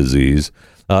virus disease.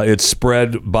 It's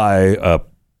spread by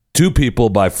 2 people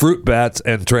by fruit bats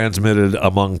and transmitted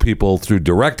among people through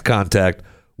direct contact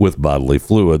with bodily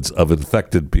fluids of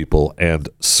infected people and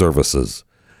services.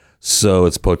 So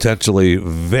it's potentially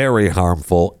very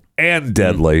harmful and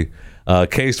deadly.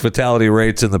 Case fatality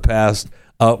rates in the past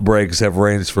outbreaks have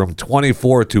ranged from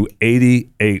 24 to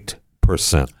 88%.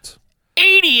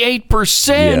 88%?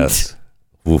 Yes.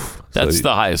 Oof. That's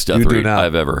the highest death rate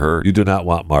I've ever heard. You do not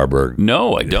want Marburg.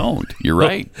 No, I don't. You're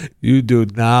right. You do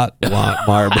not want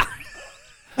Marburg.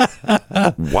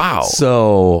 Wow.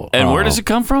 So, and where does it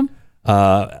come from?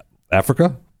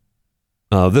 Africa.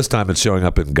 This time it's showing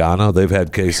up in Ghana. They've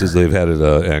had cases. They've had it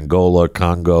Angola,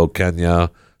 Congo,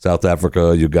 Kenya, South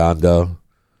Africa, Uganda.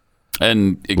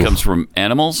 And it comes from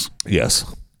animals? Yes.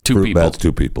 Two Fruit people. bats,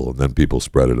 2 people. And then people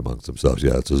spread it amongst themselves.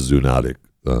 Yeah, it's a zoonotic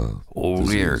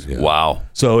Weird. Yeah. Wow.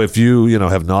 So if you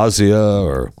have nausea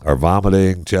or are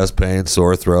vomiting, chest pain,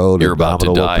 sore throat, you're about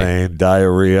to die. Pain,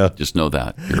 diarrhea, just know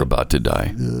that you're about to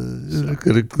die. It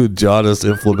could include jaundice,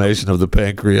 inflammation of the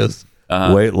pancreas,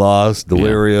 weight loss,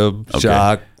 delirium,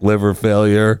 shock, liver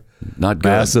failure, not good.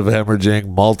 Massive hemorrhaging,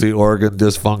 multi-organ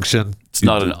dysfunction. It's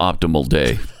not an optimal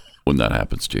day when that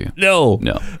happens to you. No,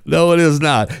 it is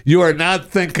not. You are not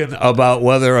thinking about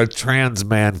whether a trans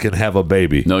man can have a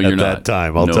baby. No, you're at not. That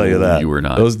time, I'll tell you that. You were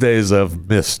not. Those days have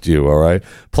missed you. All right.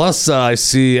 Plus, I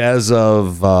see as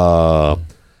of the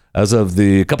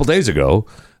couple days ago,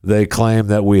 they claim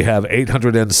that we have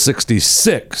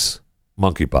 866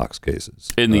 monkeypox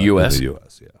cases in the U.S. In the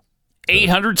U.S. Yeah.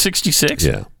 866.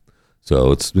 Yeah.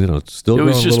 So it's it's still. It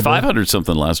was just 500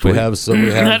 something last week. We have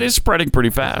that is spreading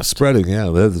pretty fast. Spreading,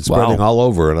 yeah, it's spreading all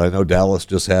over. And I know Dallas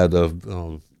just had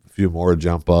a few more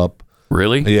jump up.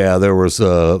 Really? Yeah, there was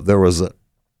a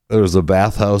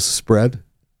bathhouse spread.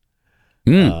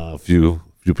 A few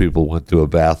people went to a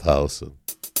bathhouse and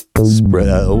spread.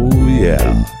 Oh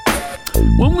yeah.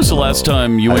 When was the last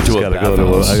time you went to a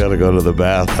bathhouse? I got to go to the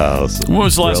bathhouse. When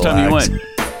was the last time you went?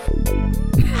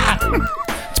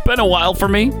 It's been a while for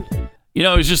me.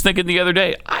 I was just thinking the other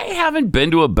day, I haven't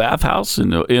been to a bathhouse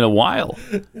in a while.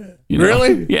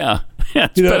 Really? Yeah.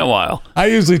 It's been a while. I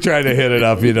usually try to hit it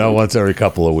up, once every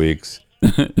couple of weeks.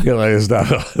 It's not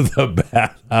the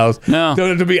bathhouse. No.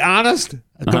 To be honest,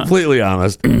 completely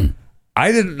honest,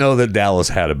 I didn't know that Dallas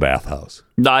had a bathhouse.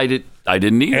 I didn't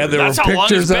either. And there That's were how long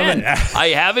it's pictures of been. it. I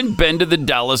haven't been to the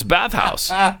Dallas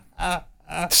bathhouse.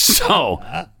 So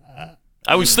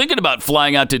I was thinking about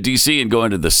flying out to D.C. and going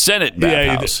to the Senate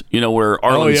bathhouse, where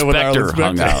Arlen Specter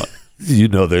hung out.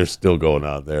 They're still going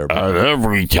on there.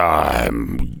 Every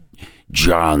time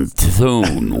John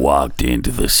Thune walked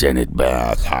into the Senate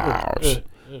bathhouse,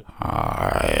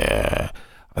 I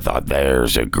thought,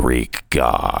 there's a Greek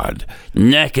god,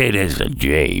 naked as a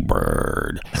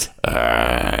jaybird.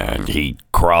 And he'd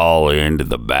crawl into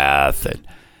the bath,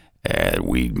 and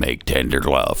we'd make tender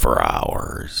love for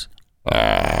hours.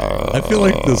 I feel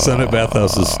like the Senate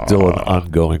bathhouse is still an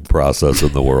ongoing process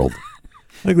in the world.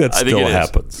 I think that still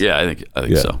happens. Yeah, I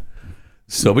think so.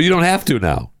 So, but you don't have to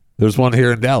now. There's one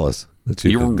here in Dallas that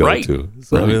you can go to.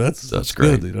 So that's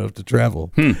great. You don't have to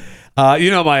travel.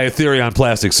 My theory on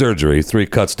plastic surgery: 3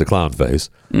 cuts to clown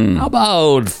face. How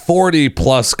about 40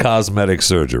 plus cosmetic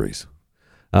surgeries?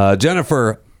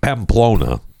 Jennifer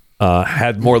Pamplona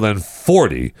had more than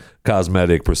 40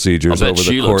 cosmetic procedures over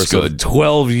the course of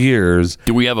 12 years.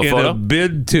 Do we have a photo? In a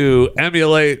bid to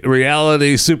emulate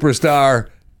reality superstar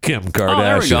Kim Kardashian. Oh,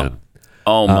 there we go.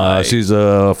 Oh my! She's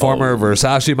a former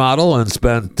Versace model and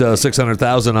spent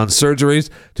 $600,000 on surgeries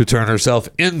to turn herself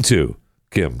into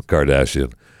Kim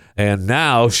Kardashian. And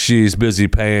now she's busy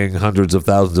paying hundreds of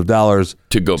thousands of dollars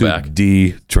to go back,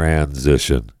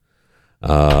 detransition.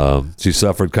 She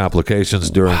suffered complications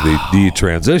during the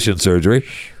detransition surgery,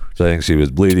 saying she was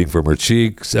bleeding from her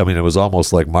cheeks. I mean, it was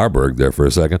almost like Marburg there for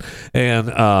a second. And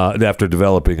after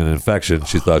developing an infection,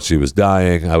 she thought she was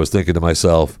dying. I was thinking to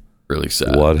myself, really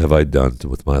sad. What have I done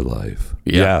with my life?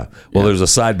 Yeah. Well, there's a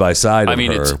side-by-side of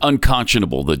her. It's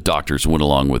unconscionable that doctors went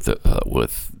along with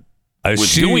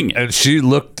doing it. And she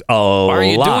looked a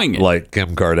lot like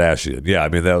Kim Kardashian. Yeah, I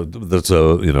mean, that's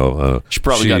a, she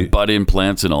probably got butt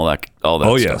implants and all that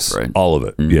stuff, yes, right? All of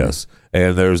it, yes.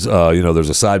 And there's, there's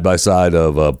a side-by-side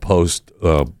of post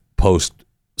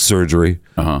surgery,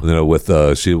 with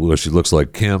where she looks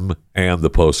like Kim and the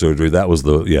post surgery. That was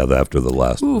after the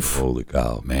last one. Holy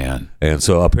cow, man! And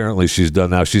so apparently she's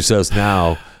done now. She says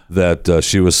now that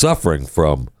she was suffering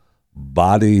from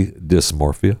body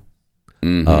dysmorphia.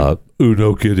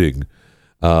 No kidding.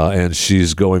 And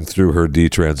she's going through her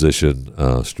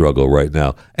detransition struggle right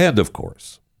now. And of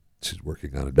course, she's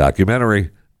working on a documentary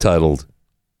titled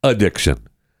 "Addiction: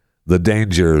 The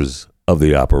Dangers of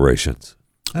the Operations."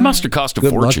 Must have cost a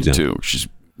fortune too. She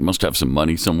must have some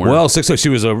money somewhere. Well, she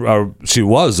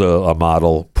was a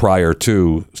model prior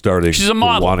to starting. She's a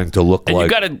model, wanting to look and like. You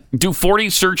got to do 40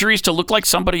 surgeries to look like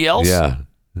somebody else. Yeah,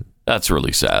 that's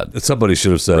really sad. Somebody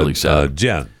should have said, really sad.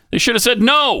 Jen. They should have said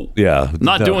no. Yeah,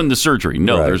 not doing the surgery.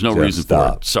 No, right, there's no Jen, reason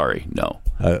for it. Sorry, no,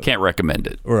 can't recommend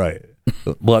it. Right,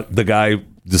 but the guy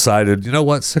decided, you know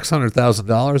what,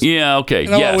 $600,000. Yeah, okay.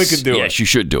 Yes, we can do it. Yes, you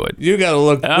should do it. You got to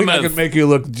look. I can make you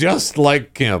look just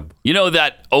like Kim. You know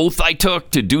that oath I took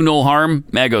to do no harm?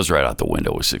 That goes right out the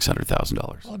window with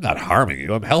 $600,000. Well, I'm not harming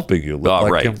you. I'm helping you look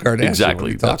like Kim Kardashian. Exactly. What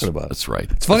are you talking about? That's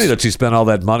right. It's funny that she spent all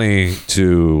that money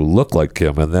to look like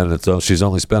Kim, and then she's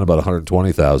only spent about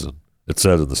 $120,000. It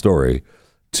said in the story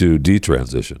to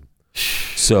detransition.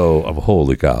 So,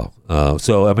 holy cow.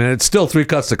 So, I mean, it's still 3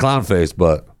 cuts to clown face,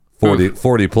 but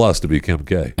 40 plus to be Kim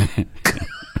K.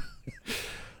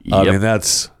 I mean,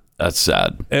 that's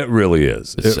sad. It really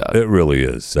is. It really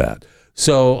is sad.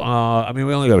 So, I mean,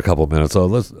 we only got a couple minutes, so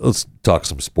let's talk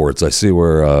some sports. I see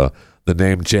where the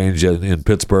name change in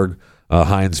Pittsburgh,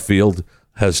 Heinz Field,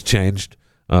 has changed.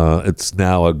 It's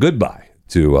now a goodbye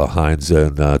to Heinz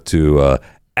and to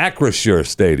Acrisure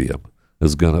Stadium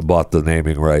is bought the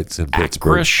naming rights in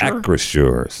Pittsburgh.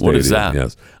 Acrisure Stadium. What is that?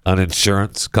 Yes, an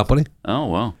insurance company. Oh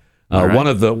wow. Right. One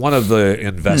of the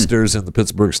investors in the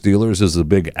Pittsburgh Steelers is a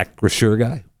big Acrisure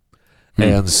guy.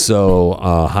 And so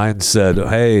Heinz said,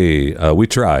 hey, we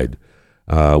tried.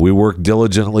 We worked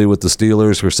diligently with the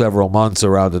Steelers for several months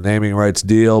around a naming rights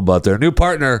deal, but their new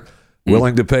partner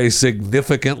willing to pay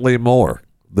significantly more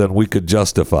than we could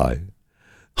justify.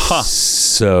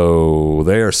 So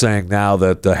they are saying now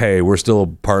that, hey, we're still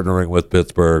partnering with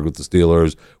Pittsburgh, with the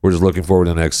Steelers. We're just looking forward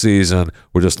to next season.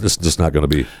 It's just not going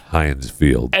to be Heinz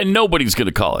Field. And nobody's going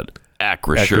to call it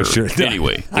Acrisure.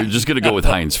 Anyway, they're just going to go with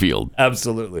Heinz Field.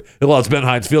 Absolutely. Well, it's been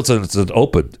Heinz Field since it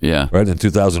opened. Yeah. Right, in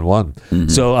 2001. Mm-hmm.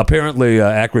 So apparently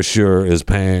Acrisure is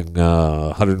paying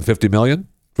 $150 million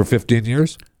for 15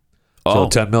 years. So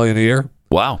 $10 million a year.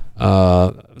 Wow.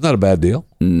 Not a bad deal.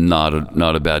 Not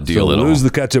a bad deal at all. Lose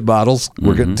the ketchup bottles.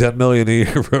 We're getting $10 million a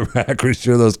year from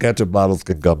Acrisure. Those ketchup bottles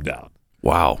can come down.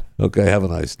 Wow. Okay, have a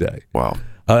nice day. Wow.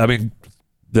 I mean,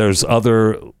 there's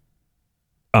other.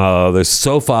 There's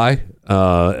SoFi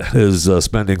is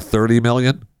spending $30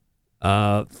 million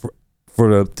to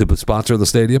sponsor the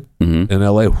stadium in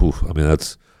LA. Whew, I mean,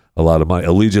 that's a lot of money.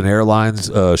 Allegiant Airlines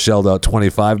shelled out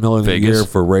 $25 million a year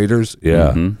for Raiders.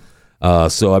 Yeah. Mm-hmm.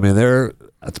 So I mean,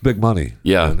 that's big money.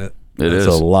 Yeah, it is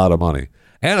a lot of money.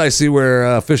 And I see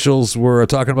where officials were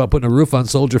talking about putting a roof on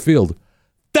Soldier Field.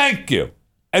 Thank you.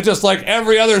 And just like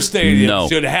every other stadium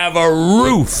should have a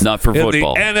roof. Not for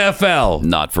football. In the NFL.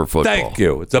 Not for football. Thank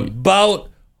you. It's about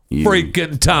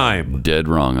freaking time. Dead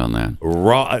wrong on that.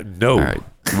 Wrong. No. All right.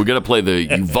 We're going to play the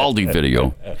Uvalde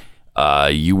video.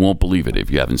 You won't believe it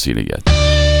if you haven't seen it yet.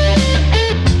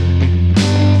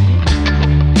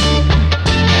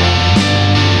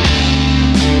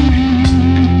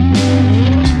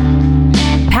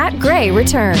 Pat Gray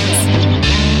returns.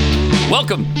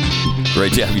 Welcome.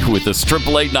 Great to have you with us.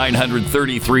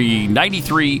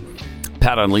 888-933-93.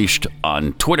 Pat Unleashed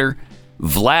on Twitter.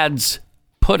 Vlad's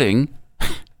Pudding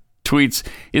tweets,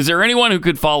 is there anyone who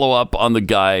could follow up on the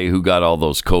guy who got all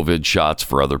those COVID shots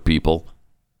for other people?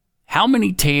 How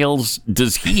many tails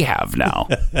does he have now?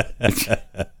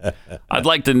 I'd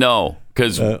like to know,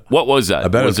 because what was that? I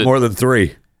bet it's more than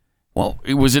 3. Well,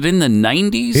 was it in the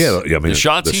 90s? Yeah, I mean, the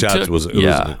shots he took? was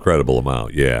an incredible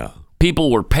amount, yeah. People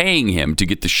were paying him to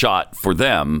get the shot for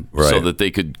them so that they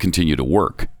could continue to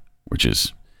work, which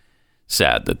is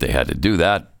sad that they had to do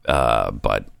that.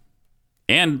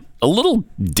 And a little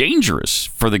dangerous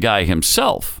for the guy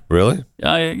himself. Really?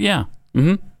 Yeah.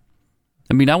 Mm-hmm.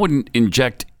 I mean, I wouldn't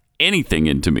inject anything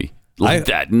into me like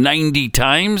that 90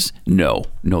 times. No,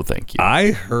 thank you.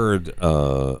 I heard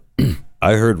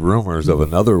rumors of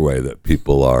another way that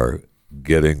people are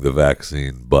getting the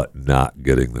vaccine but not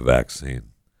getting the vaccine.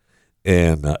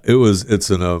 And it's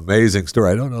an amazing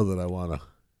story. I don't know that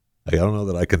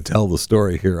I can tell the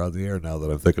story here on the air now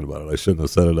that I'm thinking about it. I shouldn't have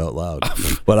said it out loud.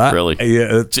 But really?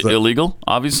 Yeah, it's illegal,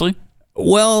 obviously.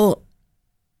 Well,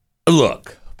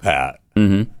 look, Pat,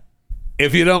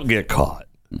 if you don't get caught,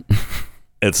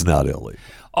 it's not illegal.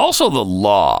 Also, the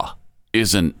law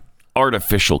is an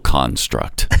artificial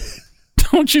construct.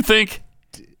 Don't you think?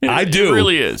 I do. It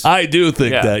really is. I do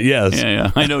think that, yes. Yeah,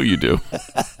 I know you do.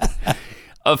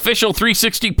 Official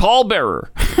 360 pallbearer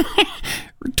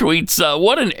tweets,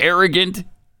 what an arrogant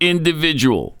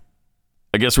individual.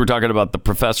 I guess we're talking about the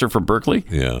professor from Berkeley.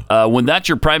 Yeah. When that's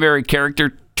your primary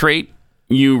character trait,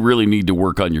 you really need to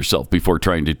work on yourself before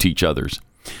trying to teach others.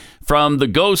 From the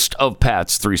ghost of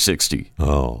Pat's 360.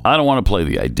 Oh. I don't want to play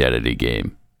the identity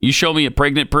game. You show me a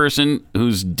pregnant person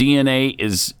whose DNA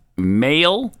is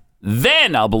male,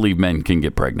 then I'll believe men can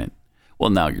get pregnant. Well,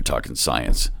 now you're talking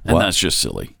science, and that's just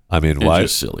silly. I mean, why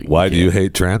do you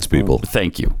hate trans people?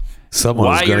 Thank you.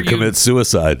 Someone's going to commit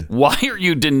suicide. Why are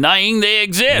you denying they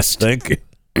exist? Thank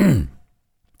you.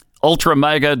 Ultra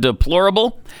mega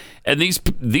deplorable. And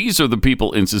these are the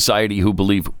people in society who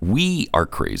believe we are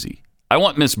crazy. I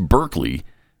want Miss Berkeley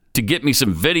to get me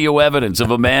some video evidence of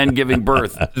a man giving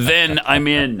birth. Then I'm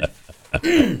in.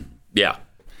 Yeah.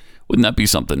 Wouldn't that be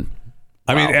something?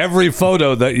 I mean, every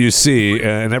photo that you see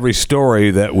and every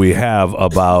story that we have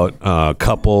about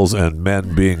couples and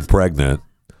men being pregnant,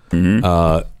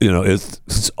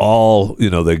 It's all,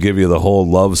 they give you the whole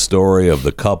love story of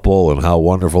the couple and how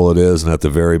wonderful it is, and at the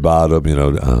very bottom,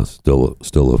 still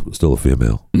a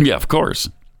female. Yeah, of course,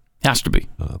 has to be.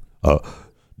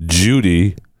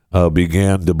 Judy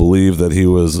began to believe that he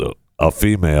was a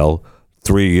female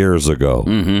 3 years ago.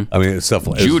 I mean, it's stuff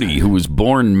like Judy, who was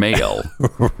born male.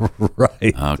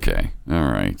 Right. Okay. All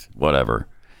right. Whatever.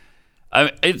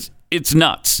 It's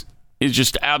nuts. It's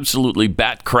just absolutely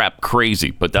bat crap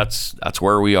crazy, but that's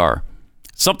where we are.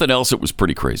 Something else that was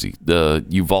pretty crazy, the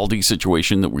Uvalde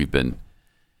situation that we've been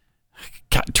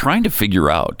trying to figure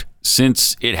out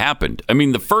since it happened. I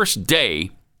mean, the first day,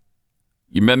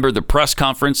 you remember the press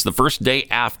conference, the first day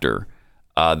after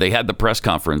they had the press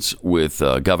conference with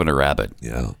Governor Abbott.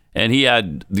 Yeah. And he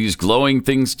had these glowing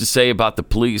things to say about the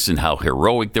police and how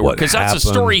heroic they were, because that's a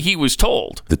story he was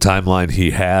told. The timeline he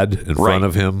had in front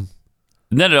of him.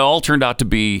 And then it all turned out to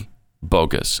be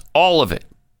bogus. All of it.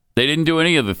 They didn't do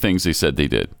any of the things they said they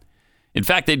did. In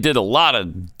fact, they did a lot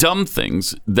of dumb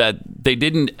things that they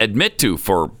didn't admit to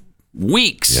for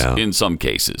weeks in some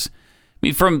cases. I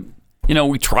mean, from,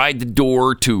 we tried the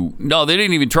door to, no, they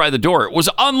didn't even try the door. It was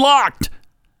unlocked.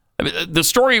 I mean, the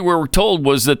story we were told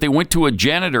was that they went to a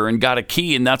janitor and got a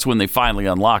key, and that's when they finally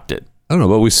unlocked it. I don't know,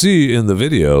 but we see in the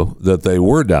video that they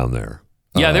were down there.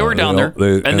 Yeah, they were down there,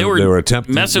 and they were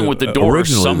attempting messing with the door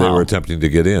originally somehow. They were attempting to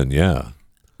get in, yeah.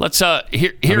 Let's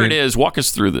here it is. Walk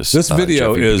us through this. This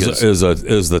video Jeffy, is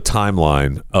the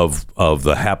timeline of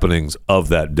the happenings of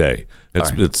that day.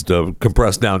 It's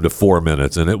compressed down to 4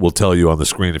 minutes, and it will tell you on the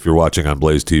screen if you're watching on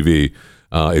Blaze TV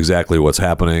exactly what's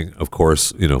happening. Of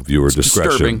course, viewer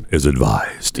discretion is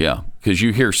advised. Yeah, because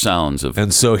you hear sounds of.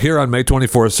 And so here on May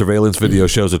 24th, surveillance video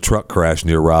shows a truck crash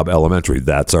near Robb Elementary.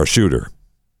 That's our shooter.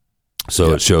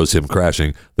 So it shows him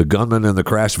crashing. The gunman in the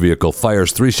crash vehicle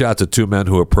fires 3 shots at 2 men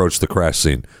who approach the crash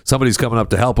scene. Somebody's coming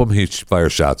up to help him. He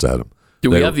fires shots at him.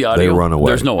 Do we have the audio? They run away.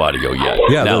 There's no audio yet.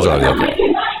 Yeah, there's audio.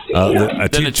 Okay.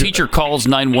 Then the teacher calls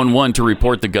 911 to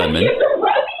report the gunman.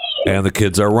 And the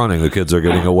kids are running. The kids are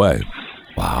getting away.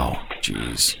 Wow.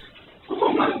 Jeez.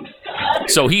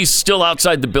 So he's still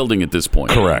outside the building at this point.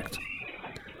 Correct.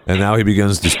 And now he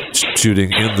begins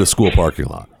shooting in the school parking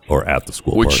lot, or at the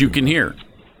school which you can hear.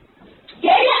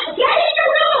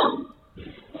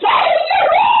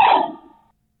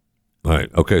 All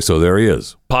right. Okay, so there he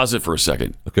is. Pause it for a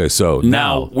second. Okay, so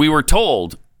now we were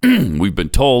told, we've been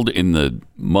told in the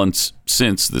months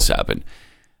since this happened,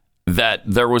 that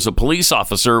there was a police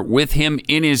officer with him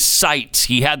in his sights.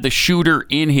 He had the shooter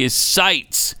in his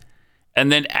sights,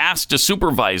 and then asked a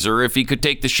supervisor if he could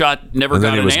take the shot, never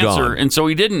got an answer, gone. And so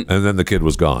he didn't. And then the kid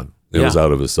was gone. It was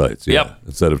out of his sights,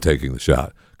 instead of taking the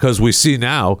shot. Because we see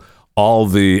now all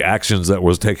the actions that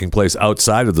was taking place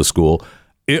outside of the school.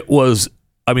 It was...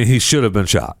 I mean, he should have been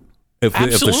shot. If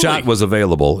the shot was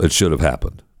available, it should have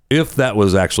happened. If that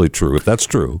was actually true, if that's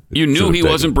true. You knew he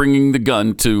wasn't bringing the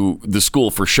gun to the school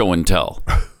for show and tell.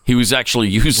 He was actually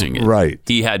using it. Right.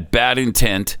 He had bad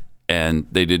intent, and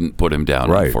they didn't put him down,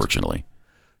 unfortunately.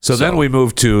 So then we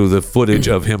move to the footage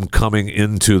of him coming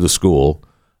into the school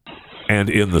and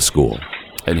in the school.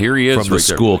 And here he is from the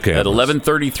school campus. At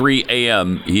 11:33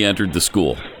 a.m., he entered the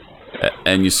school.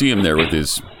 And you see him there with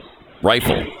his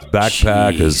rifle. His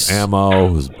backpack, his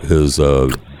ammo, his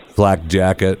flak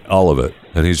jacket, all of it.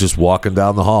 And he's just walking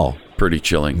down the hall. Pretty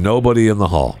chilling. Nobody in the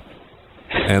hall.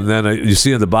 And then you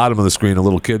see at the bottom of the screen, a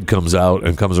little kid comes out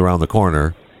and comes around the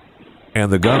corner.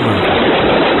 And the gunman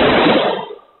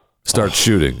starts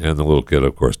shooting. And the little kid,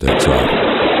 of course, takes off.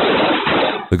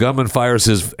 The gunman fires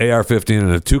his AR-15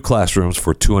 into 2 classrooms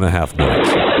for 2.5 minutes.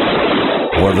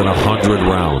 More than 100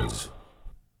 rounds.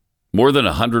 More than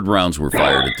 100 rounds were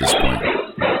fired at this point.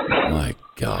 My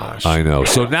gosh. I know.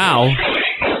 So now,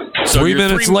 3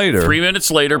 minutes later... 3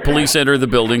 minutes later, police enter the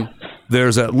building.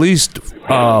 There's at least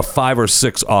 5 or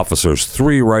 6 officers.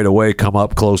 3 right away come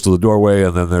up close to the doorway,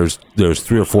 and then there's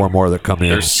 3 or 4 more that come in.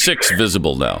 There's 6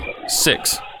 visible now.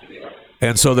 6.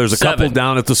 And so there's a 7. couple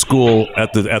down at the school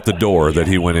at the door that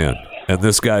he went in. And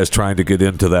this guy is trying to get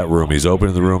into that room. He's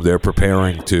opening the room. They're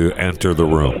preparing to enter the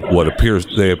room.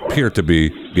 They appear to be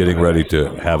getting ready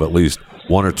to have at least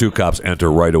 1 or 2 cops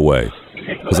enter right away,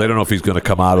 because they don't know if he's going to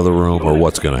come out of the room or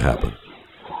what's going to happen.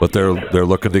 But they're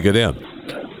looking to get in,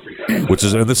 and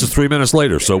this is 3 minutes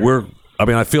later. So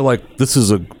I feel like this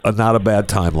is a not a bad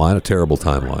timeline, a terrible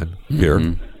timeline here.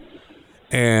 Mm-hmm.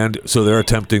 And so they're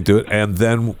attempting to, and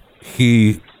then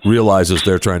he realizes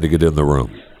they're trying to get in the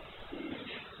room.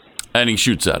 And he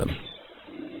shoots at him.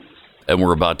 And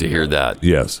we're about to hear that.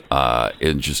 Yes.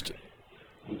 In just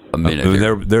a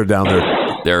minute. They're down there.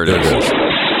 There it is.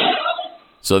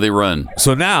 So they run.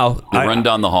 So now they run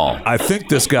down the hall. I think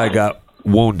this guy got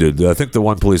wounded. I think the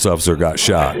one police officer got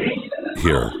shot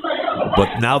here.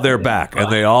 But now they're back,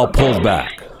 and they all pulled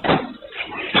back.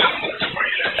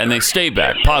 And they stay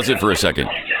back. Pause it for a second.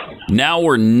 Now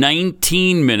we're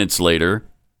 19 minutes later.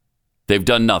 They've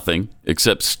done nothing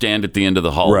except stand at the end of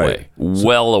the hallway,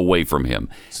 well away from him.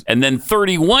 And then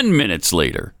 31 minutes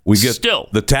later,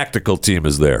 the tactical team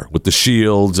is there with the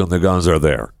shields and the guns are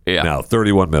there. Yeah. Now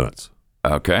 31 minutes.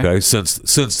 Okay. Since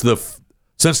the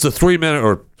 3 minute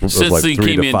or since like he 3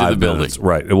 came to 5 into the minutes. building.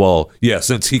 Right. Well, yeah,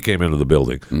 since he came into the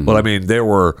building. Mm-hmm. But I mean, there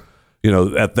were,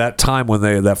 at that time when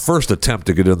that first attempt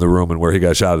to get in the room and where he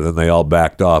got shot and then they all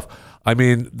backed off. I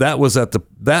mean, that was at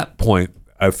that point.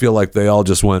 I feel like they all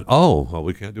just went, oh, well,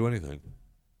 we can't do anything.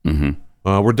 Mm-hmm.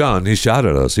 We're done. He shot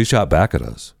at us. He shot back at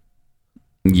us.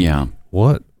 Yeah.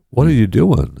 What are you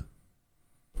doing?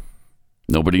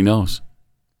 Nobody knows.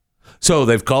 So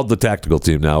they've called the tactical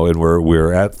team now, and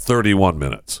we're at 31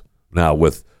 minutes now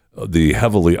with the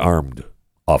heavily armed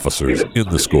officers in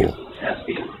the school.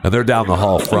 And they're down the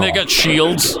hall from. And they got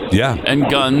shields. Yeah. And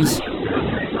guns.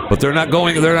 But they're not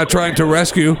trying to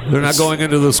rescue. They're not going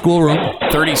into the schoolroom.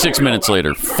 36 minutes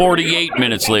later, 48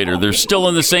 minutes later, they're still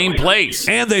in the same place.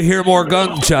 And they hear more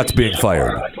gunshots being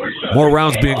fired. More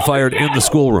rounds being fired in the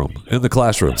schoolroom, in the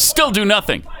classroom. Still do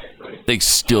nothing. They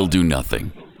still do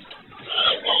nothing.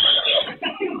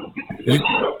 You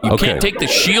can't take the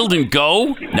shield and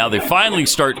go? Now they finally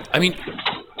start. I mean,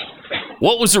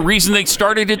 what was the reason they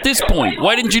started at this point?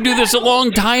 Why didn't you do this a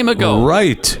long time ago?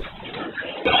 Right.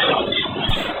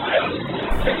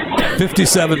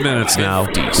 57 minutes now.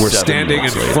 We're standing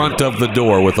in front of the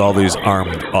door with all these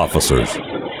armed officers.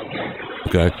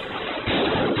 Okay.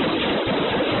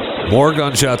 More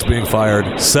gunshots being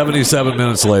fired. 77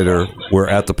 minutes later, we're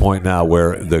at the point now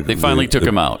where they finally took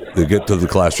him out. They get to the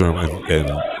classroom and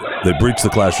they breach the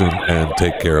classroom and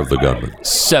take care of the gunman.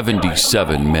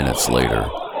 77 minutes later.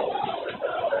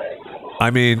 I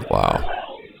mean, wow.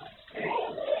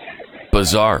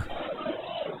 Bizarre.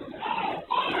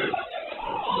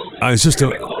 It's just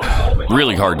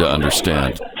really hard to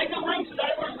understand.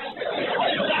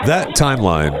 That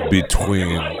timeline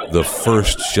between the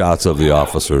first shots of the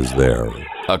officers there.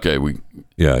 Okay,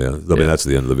 Yeah. I mean, that's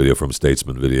the end of the video from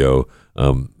Statesman Video,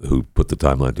 who put the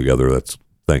timeline together.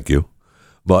 Thank you.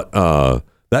 But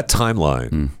that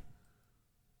timeline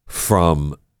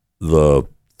from the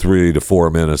 3 to 4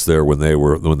 minutes there when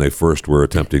they first were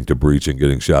attempting to breach and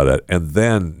getting shot at, and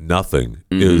then nothing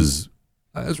is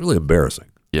really embarrassing.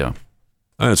 Yeah.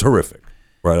 And it's horrific,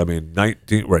 right? I mean,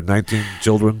 19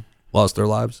 children lost their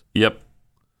lives. Yep.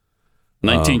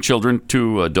 19 children,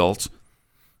 2 adults.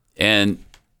 And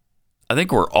I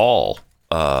think we're all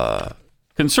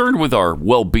concerned with our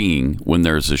well-being when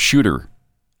there's a shooter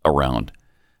around.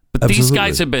 But Absolutely. These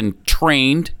guys have been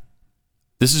trained.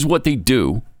 This is what they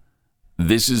do.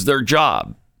 This is their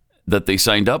job that they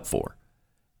signed up for.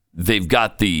 They've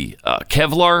got the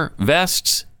Kevlar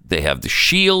vests. They have the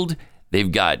shield. They've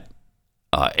got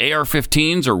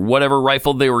AR-15s or whatever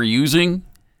rifle they were using.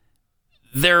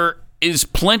 There is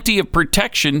plenty of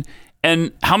protection.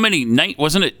 And how many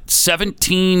wasn't it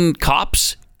 17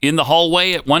 cops in the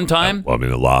hallway at one time? Well, I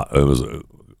mean, a lot. It was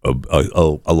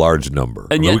a large number.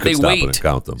 And yet we could they stop wait and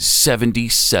count them.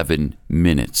 77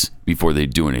 minutes before they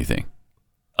do anything.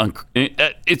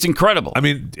 It's incredible. I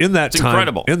mean, in that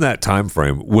time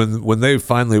frame, when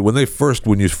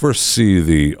you first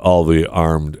see all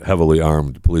the heavily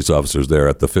armed police officers there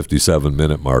at the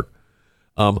 57-minute mark,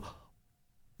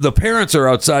 the parents are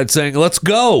outside saying, "Let's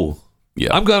go.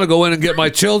 Yeah. I'm going to go in and get my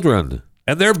children,"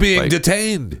 and they're being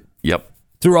detained. Yep.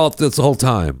 Throughout this whole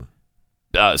time,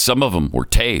 some of them were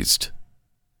tased.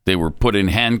 They were put in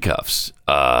handcuffs.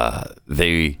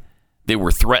 They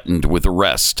were threatened with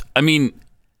arrest. I mean.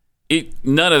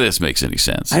 None of this makes any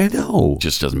sense. I know. It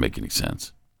just doesn't make any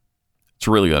sense. It's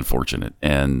really unfortunate.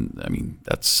 And, I mean,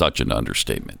 that's such an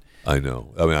understatement. I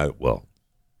know. I mean,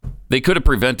 they could have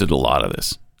prevented a lot of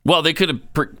this. Well, they could have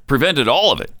prevented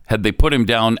all of it had they put him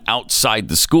down outside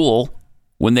the school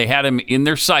when they had him in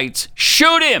their sights.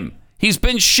 Shoot him! He's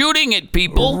been shooting at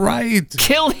people. Right.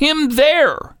 Kill him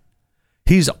there.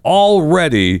 He's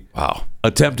already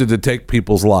attempted to take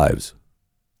people's lives.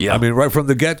 Yeah. I mean, right from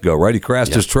the get-go, right? He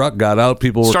crashed his truck, got out,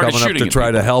 people were coming up to try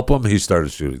to help him. He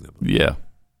started shooting them. Yeah.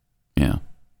 Yeah.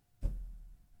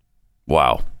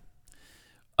 Wow.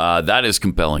 That is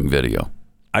compelling video.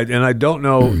 I don't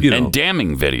know, And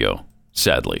damning video,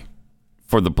 sadly,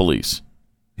 for the police.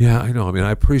 Yeah, I know. I mean, I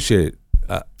appreciate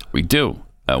we do.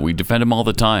 We defend them all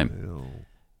the time.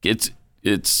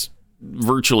 It's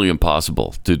virtually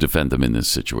impossible to defend them in this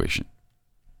situation.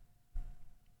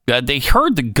 They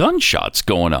heard the gunshots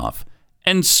going off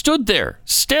and stood there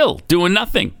still doing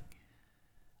nothing.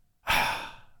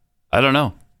 I don't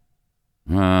know.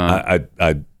 I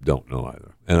don't know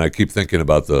either. And I keep thinking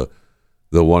about the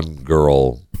one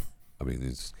girl. I mean,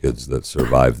 these kids that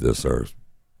survived this are,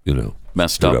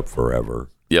 messed up forever.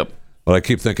 Yep. But I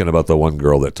keep thinking about the one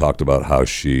girl that talked about how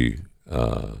she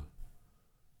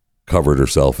covered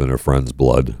herself in her friend's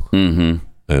blood and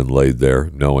laid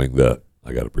there knowing that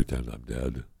I got to pretend I'm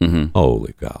dead.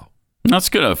 Holy cow. That's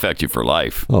going to affect you for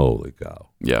life. Holy cow.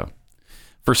 Yeah.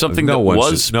 For something no that one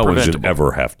was should, no one should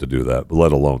ever have to do that,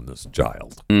 let alone this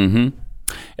child. And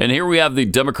here we have the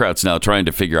Democrats now trying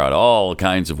to figure out all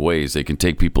kinds of ways they can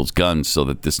take people's guns so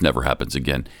that this never happens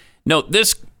again. No,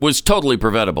 this was totally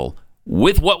preventable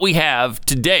with what we have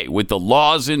today, with the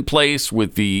laws in place,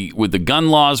 with the gun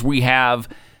laws we have.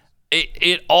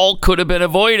 It all could have been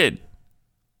avoided.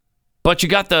 But you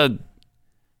got the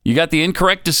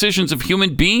incorrect decisions of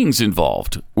human beings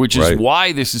involved, which is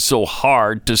why this is so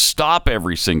hard to stop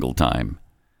every single time.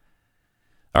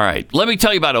 All right, let me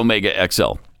tell you about Omega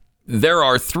XL. There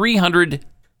are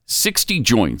 360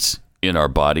 joints in our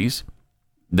bodies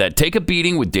that take a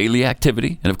beating with daily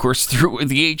activity and, of course, through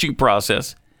the aging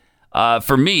process.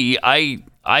 For me, I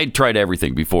tried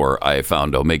everything before I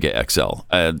found Omega XL,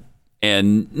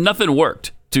 and nothing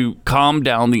worked to calm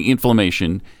down the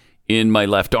inflammation in my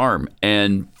left arm.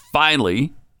 And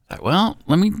finally, well,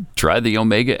 let me try the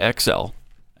Omega XL.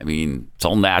 I mean, it's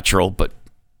all natural, but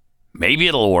maybe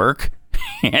it'll work.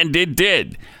 And it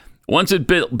did. Once it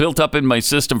built up in my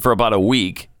system for about a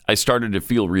week, I started to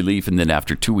feel relief. And then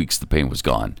after 2 weeks, the pain was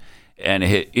gone. And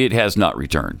it has not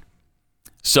returned.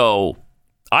 So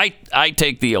I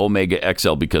take the Omega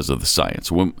XL because of the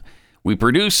science. When we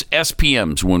produce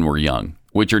SPMs when we're young,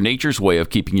 which are nature's way of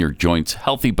keeping your joints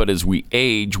healthy. But as we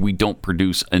age, we don't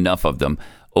produce enough of them.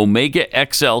 Omega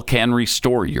XL can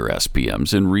restore your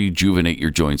SPMs and rejuvenate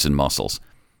your joints and muscles.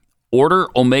 Order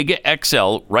Omega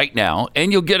XL right now,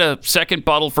 and you'll get a second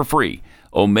bottle for free.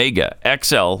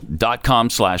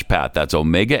 OmegaXL.com/Pat. That's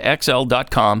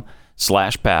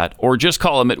OmegaXL.com/Pat. Or just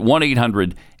call them at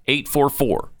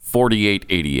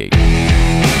 1-800-844-4888.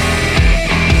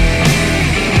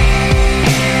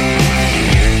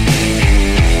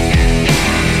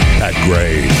 Pat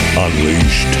Gray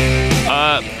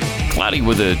Unleashed. Cloudy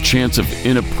with a chance of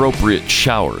inappropriate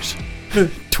showers.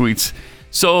 Tweets.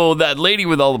 So that lady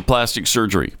with all the plastic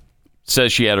surgery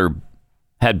says she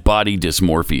had body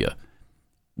dysmorphia.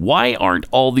 Why aren't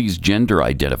all these gender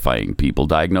identifying people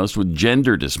diagnosed with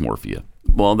gender dysmorphia?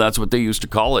 Well, that's what they used to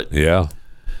call it. Yeah.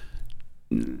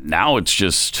 Now it's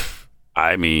just,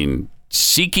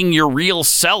 seeking your real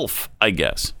self, I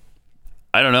guess.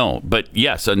 I don't know. But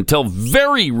yes, until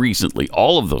very recently,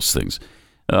 all of those things,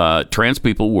 trans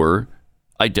people were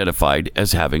identified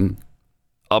as having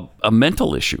a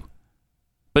mental issue.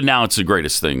 But now it's the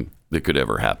greatest thing that could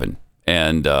ever happen.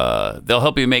 And they'll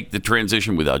help you make the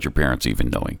transition without your parents even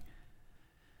knowing.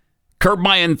 Curb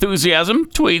My Enthusiasm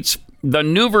tweets, the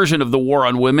new version of the war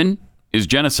on women is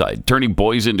genocide, turning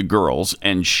boys into girls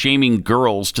and shaming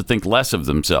girls to think less of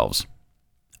themselves.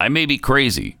 I may be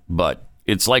crazy, but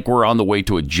it's like we're on the way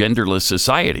to a genderless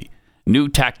society. New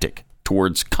tactic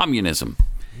towards communism.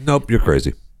 Nope, you're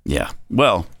crazy. Yeah.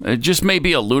 Well, it just may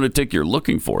be a lunatic you're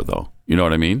looking for, though. You know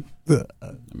what I mean?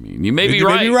 You may be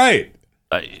right. You may be right.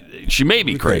 She may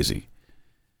be crazy.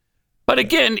 But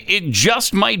again, it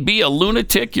just might be a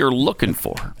lunatic you're looking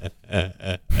for.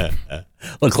 A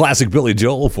classic Billy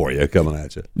Joel for you coming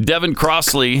at you. Devin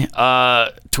Crossley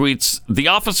tweets, the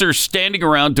officer standing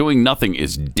around doing nothing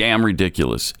is damn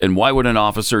ridiculous. And why would an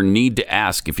officer need to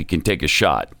ask if he can take a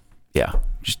shot? Yeah,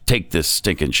 just take this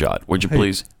stinking shot, would you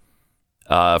please?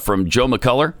 From Joe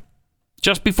McCullough,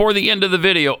 just before the end of the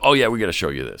video. Oh, yeah, we got to show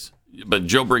you this. But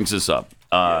Joe brings this up,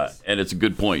 and it's a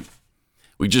good point.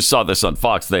 We just saw this on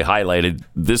Fox. They highlighted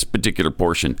this particular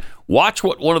portion. Watch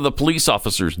what one of the police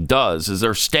officers does as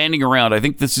they're standing around. I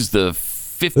think this is the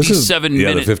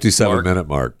 57-minute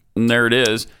mark. And there it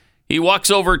is. He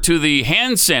walks over to the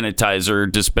hand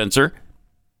sanitizer dispenser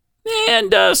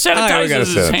and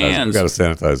sanitizes his hands. We got to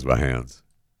sanitize my hands.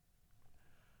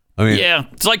 I mean, yeah,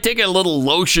 it's like taking a little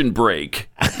lotion break.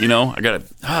 I got to,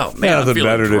 oh, man. Nothing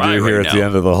better to do here at the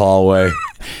end of the hallway.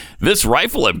 This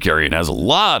rifle I'm carrying has a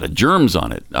lot of germs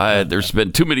on it. There's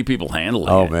been too many people handling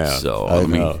it. Oh, man. So let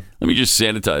me just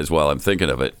sanitize while I'm thinking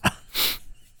of it.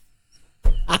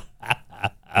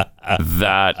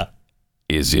 That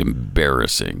is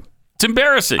embarrassing. It's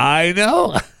embarrassing. I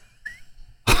know.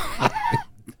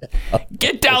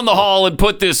 Get down the hall and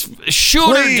put this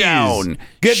shooter down.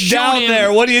 Get down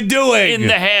there. What are you doing? In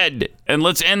the head. And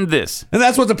let's end this. And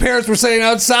that's what the parents were saying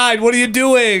outside. What are you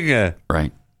doing?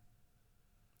 Right.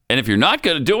 And if you're not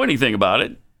going to do anything about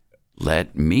it,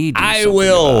 let me do something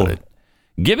about it.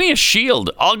 Give me a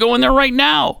shield. I'll go in there right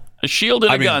now. A shield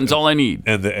and a gun's all I need.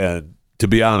 And to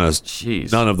be honest,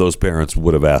 none of those parents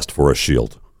would have asked for a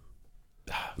shield.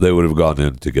 They would have gone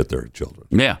in to get their children.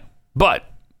 Yeah. But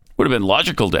would have been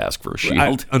logical to ask for a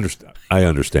shield. I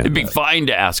understand. It'd be fine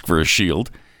to ask for a shield.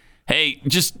 Hey,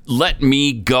 just let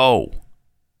me go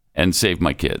and save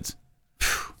my kids.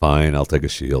 Fine, I'll take a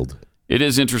shield. It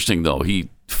is interesting, though. He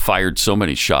fired so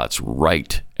many shots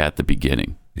right at the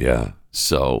beginning. Yeah.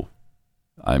 So,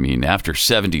 I mean, after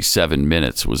 77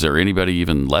 minutes, was there anybody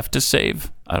even left to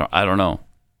save? I don't know.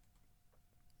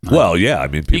 Well, yeah. I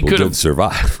mean, people did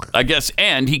survive. I guess,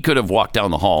 and he could have walked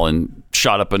down the hall and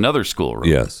shot up another schoolroom.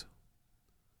 Yes.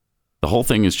 The whole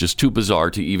thing is just too bizarre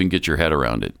to even get your head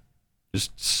around it.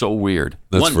 Just so weird.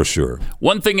 That's for sure.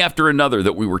 One thing after another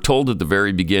that we were told at the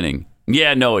very beginning.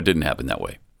 Yeah, no, it didn't happen that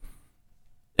way.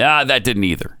 That didn't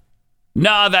either.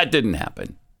 No, that didn't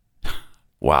happen.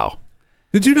 Wow.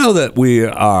 Did you know that we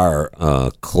are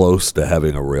close to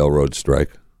having a railroad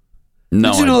strike?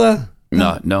 No. Did you know that?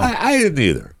 No. I didn't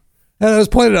either. And it was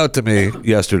pointed out to me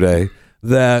yesterday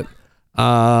that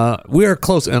we are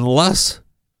close, unless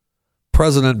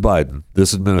President Biden,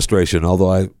 this administration,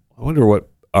 although I wonder what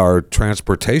our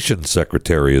transportation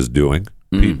secretary is doing.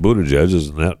 Pete Buttigieg,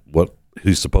 isn't that what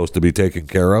he's supposed to be taking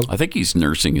care of? I think he's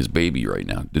nursing his baby right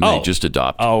now. Didn't they just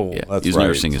adopt? Oh, yeah, that's he's right.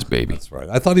 nursing his baby. That's right.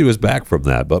 I thought he was back from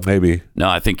that, but maybe. No,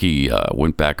 I think he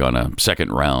went back on a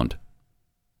second round.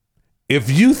 If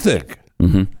you think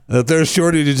that there's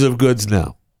shortages of goods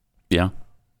now. Yeah.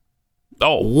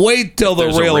 Oh. Wait till the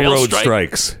railroad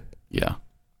strikes. Yeah.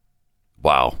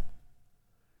 Wow.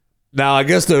 Now, I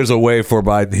guess there's a way for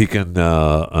Biden. He can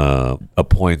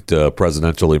appoint a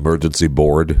presidential emergency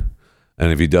board.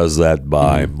 And if he does that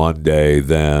by Monday,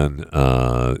 then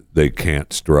they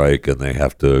can't strike and they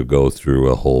have to go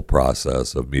through a whole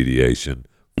process of mediation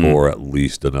for at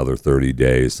least another 30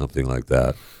 days, something like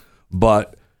that.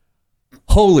 But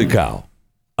holy cow.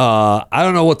 I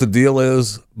don't know what the deal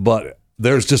is, but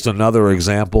there's just another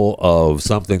example of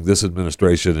something this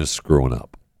administration is screwing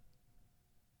up.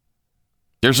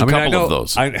 There's a couple of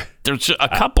those. There's a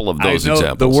couple of those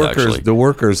examples. The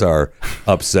workers are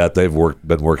upset. They've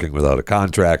been working without a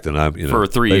contract, and for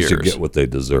 3 years. They should get what they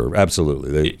deserve.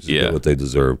 Absolutely, they should get what they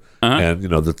deserve. And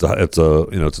it's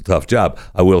a tough job.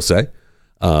 I will say,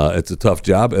 it's a tough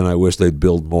job, and I wish they'd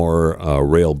build more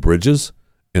rail bridges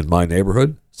in my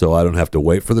neighborhood, so I don't have to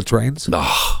wait for the trains.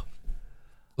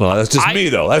 Well, that's just me,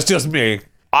 though. That's just me.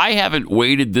 I haven't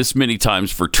waited this many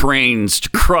times for trains to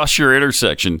cross your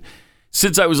intersection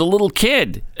since I was a little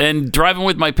kid and driving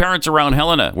with my parents around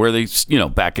Helena, where they,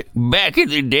 back in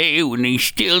the day when they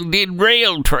still did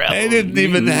rail travel. They didn't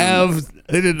even have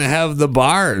the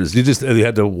bars. You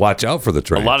had to watch out for the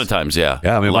trains. A lot of times, yeah.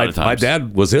 Yeah, I mean, my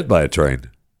dad was hit by a train.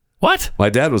 What? My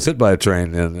dad was hit by a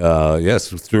train, and yes,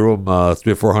 threw him 300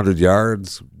 or 400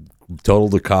 yards,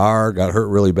 totaled the car, got hurt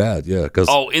really bad. Yeah,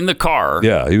 in the car.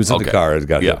 Yeah, he was in the car and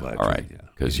got hit by a train. All right.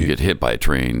 Because you get hit by a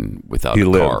train without a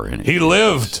car in it. He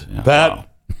lived, Pat. Wow.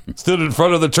 Stood in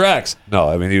front of the tracks. No,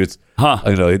 I mean, he was,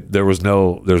 there was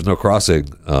no crossing.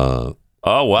 Oh,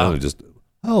 wow.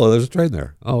 There's a train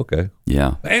there. Oh, okay.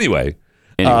 Yeah. Anyway.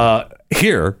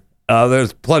 Here,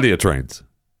 there's plenty of trains.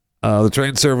 The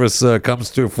train service comes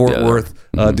through Fort Worth,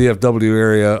 DFW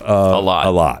area. A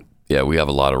lot. Yeah, we have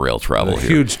a lot of rail travel here.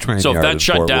 Huge train So if yard that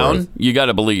shut Fort down, Worth. you got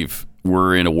to believe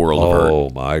we're in a world of hurt. Oh,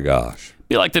 my gosh.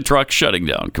 Be like the truck shutting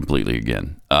down completely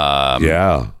again.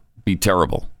 Be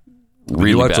terrible.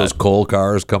 Really you watch bad. those coal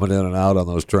cars coming in and out on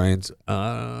those trains.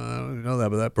 I don't know that,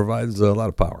 but that provides a lot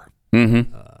of power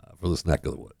for this neck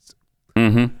of the woods.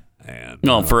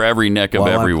 And for every neck of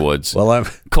every woods.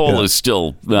 Coal is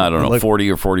still, 40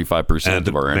 or 45%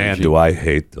 of our energy. Man, do I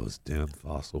hate those damn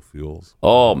fossil fuels.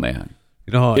 Oh, man.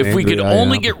 You know how if we could angry I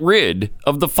only am? get rid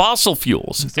of the fossil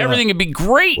fuels, everything would be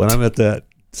great. When I'm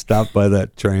stopped by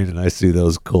that train and I see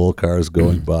those coal cars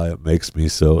going by, it makes me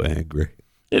so angry.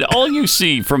 And all you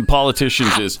see from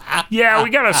politicians is, we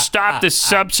got to stop the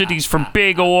subsidies from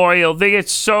big oil. They get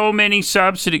so many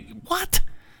subsidies. What?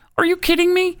 Are you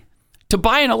kidding me? To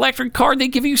buy an electric car, they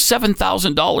give you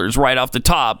 $7,000 right off the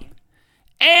top.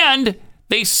 And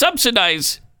they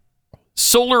subsidize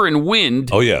solar and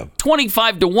wind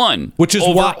 25 to 1 which is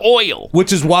over oil.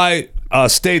 Which is why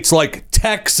states like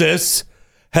Texas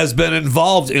has been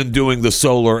involved in doing the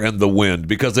solar and the wind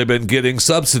because they've been getting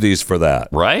subsidies for that.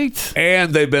 Right.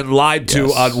 And they've been lied to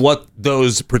on what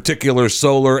those particular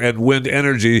solar and wind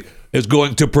energy is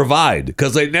going to provide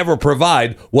because they never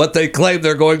provide what they claim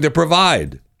they're going to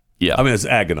provide. Yeah. I mean, it's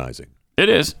agonizing. It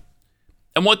is.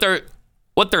 And what they're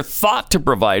thought to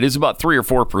provide is about 3 or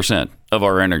 4% of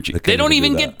our energy. They don't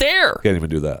even get there. Can't even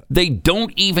do that. They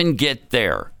don't even get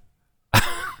there.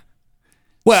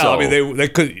 Well, I mean, they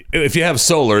could. If you have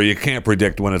solar, you can't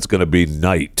predict when it's going to be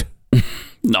night.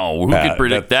 No, who could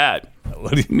predict that?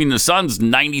 I mean, the sun's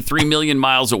 93 million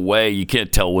miles away. You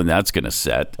can't tell when that's going to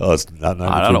set. Oh, it's not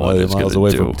 93 million miles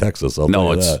away from Texas.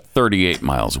 No, it's 38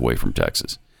 miles away from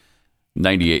Texas.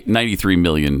 93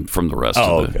 million from the rest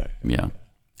of the. Okay. Yeah.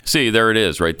 See, there it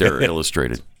is, right there,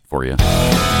 illustrated for you.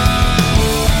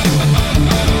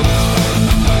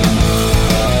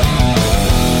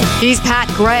 He's Pat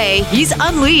Gray. He's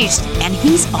unleashed, and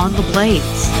he's on the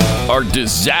Blaze. Our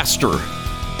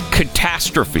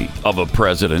catastrophe of a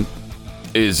president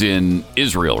is in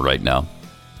Israel right now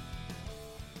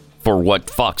for what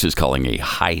Fox is calling a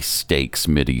high-stakes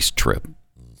Mideast trip.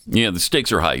 Yeah, the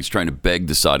stakes are high. He's trying to beg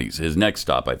the Saudis. His next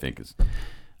stop, I think, is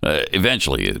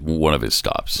eventually one of his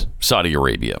stops, Saudi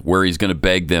Arabia, where he's going to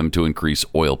beg them to increase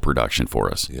oil production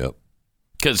for us. Yep.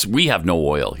 Because we have no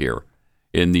oil here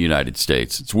in the United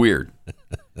States. It's weird.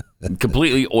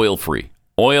 Completely oil-free.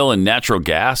 Oil and natural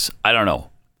gas, I don't know.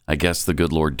 I guess the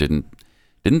good Lord didn't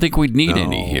think we'd need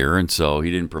any here, and so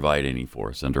he didn't provide any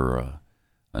for us under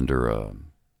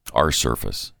our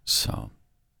surface. So,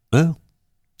 well,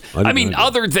 I mean,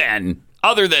 other than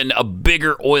a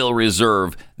bigger oil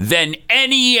reserve than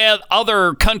any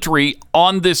other country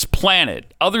on this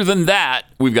planet, other than that,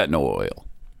 we've got no oil,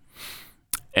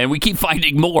 and we keep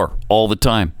finding more all the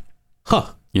time.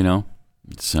 Huh? You know,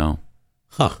 so.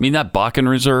 Huh. I mean, that Bakken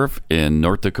Reserve in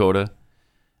North Dakota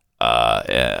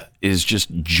is just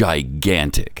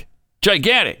gigantic.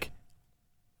 Gigantic.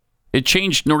 It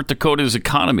changed North Dakota's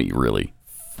economy, really,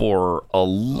 for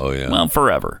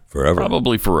forever. Forever.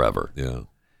 Probably forever. Yeah.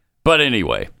 But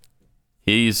anyway,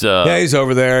 he's he's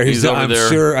over there. He's over there.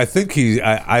 Sure. I think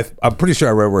I'm pretty sure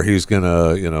I read where he's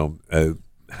gonna,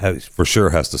 for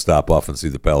sure has to stop off and see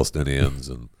the Palestinians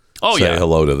and say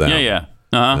hello to them. Yeah.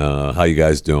 Uh-huh. How you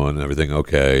guys doing? Everything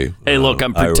okay? Hey, look,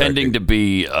 I'm pretending to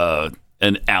be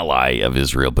an ally of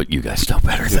Israel, but you guys know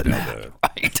better than that,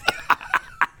 right?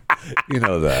 You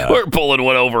know that. We're pulling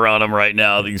one over on them right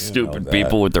now, these stupid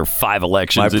people with their 5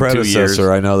 elections in 2 years. My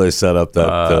predecessor, I know they set up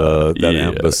that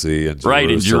embassy in Jerusalem.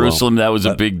 Right, in Jerusalem. That was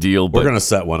a big deal. We're going to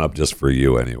set one up just for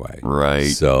you anyway. Right.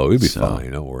 So we'd be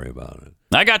fine. Don't worry about it.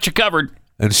 I got you covered.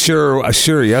 And sure,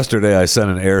 yesterday I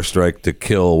sent an airstrike to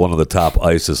kill one of the top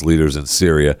ISIS leaders in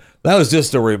Syria. That was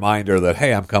just a reminder that,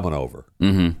 hey, I'm coming over.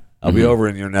 Mm-hmm. I'll be over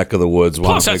in your neck of the woods.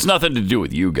 Plus, that's nothing to do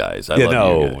with you guys. I love you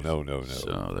guys. No.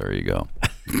 So there you go.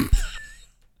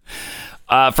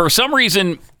 For some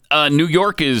reason, New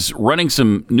York is running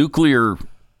some nuclear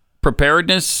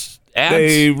preparedness ads.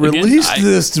 They released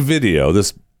this video,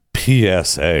 this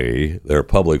PSA, their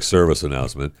public service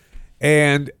announcement.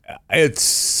 And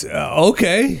it's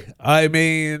okay. I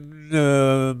mean,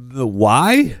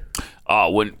 why?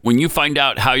 When you find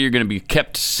out how you're going to be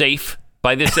kept safe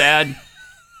by this ad,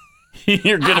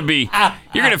 you're going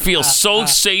to feel so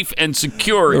safe and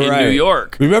secure in New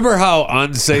York. Remember how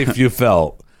unsafe you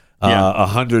felt?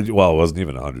 100, it wasn't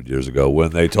even 100 years ago when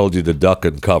they told you to duck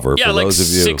and cover. Yeah, for like those of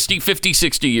you,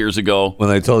 60 years ago. When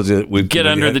they told you get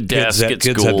under the desk at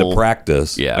kids school. Had to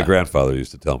practice. Yeah. My grandfather used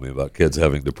to tell me about kids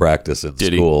having to practice in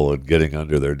school and getting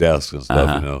under their desks and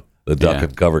stuff, the duck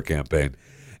and cover campaign.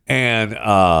 And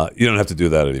you don't have to do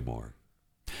that anymore.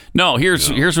 No, here's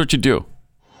what you do.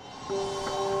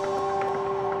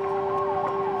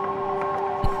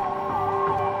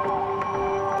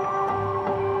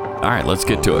 All right, let's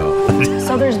get to it.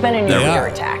 So there's been a nuclear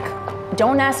attack.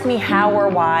 Don't ask me how or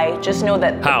why. Just know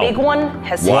that the big one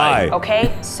has hit.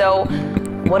 Okay? So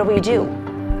what do we do?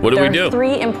 There are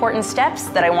 3 important steps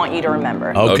that I want you to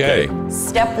remember. Okay.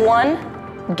 Step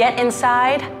 1, get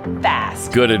inside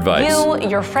fast. Good advice. You,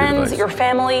 your friends, your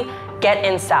family, get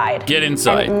inside. Get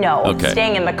inside. And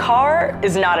staying in the car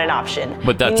is not an option.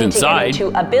 But that's you need inside. To get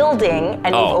into a building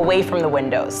and move away from the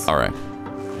windows. All right.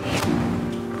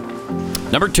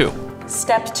 Number 2.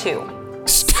 Step 2.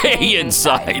 Stay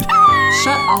inside.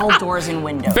 Shut all doors and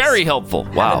windows. Very helpful.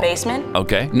 Wow. Have a basement?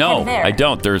 Okay. No, I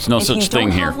don't. There's no such thing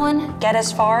here. If you don't have one, get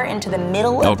as far into the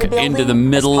middle of the building into the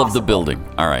middle of the building.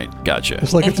 All right. Gotcha.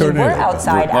 It's like if you were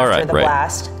outside after the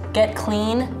blast, Get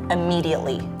clean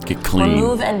immediately. Get clean.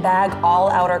 Remove and bag all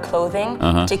outer clothing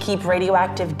to keep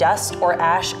radioactive dust or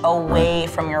ash away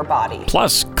from your body.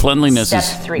 Plus, cleanliness Step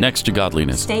is 3. next to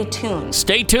godliness. Stay tuned.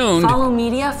 Stay tuned. Follow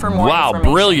media for more information.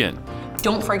 Wow, brilliant.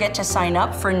 Don't forget to sign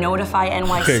up for Notify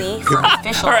NYC for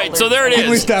official All right, so there it is. Can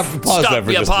we stop and pause that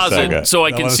for just a pause second? it so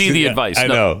I can see the advice. I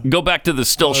know. Go back to the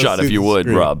still shot if you would,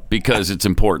 Rob, because it's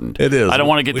important. It is. I don't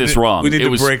want to get this wrong. We need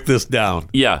to break this down.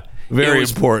 Yeah. Very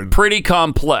important. Pretty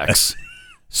complex.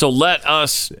 So let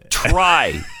us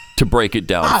try to break it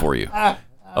down for you.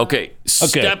 Okay,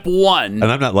 step 1. And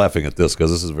I'm not laughing at this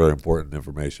because this is very important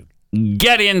information.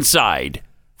 Get inside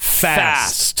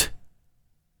fast.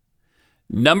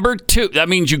 Number 2, that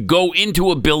means you go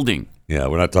into a building. Yeah,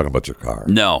 we're not talking about your car.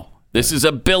 No, this is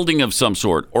a building of some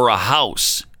sort or a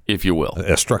house, if you will.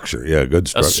 A structure, yeah, good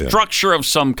structure. A structure of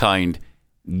some kind.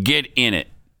 Get in it.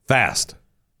 Fast.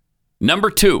 Number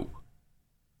 2,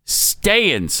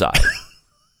 stay inside.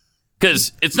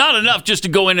 Because it's not enough just to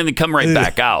go in and then come right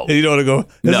back out. You don't want to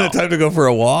go, isn't it time to go for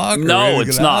a walk? No,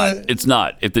 it's not. It's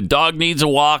not. If the dog needs a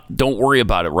walk, don't worry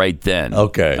about it right then.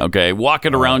 Okay. Walk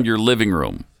it around your living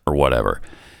room or whatever.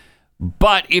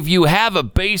 But if you have a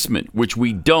basement, which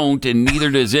we don't, and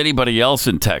neither does anybody else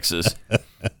in Texas,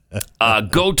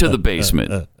 go to the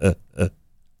basement.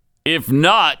 If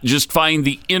not, just find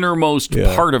the innermost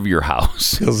part of your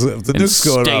house. Because if the nuke's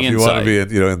going off, you want to be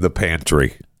in the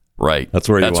pantry. Right. That's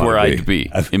where I'd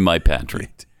be, in my pantry.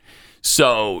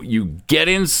 So you get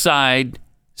inside,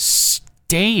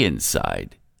 stay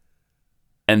inside,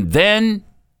 and then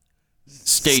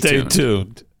stay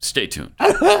tuned. Stay tuned.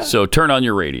 So turn on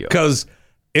your radio. Because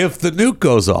if the nuke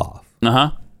goes off,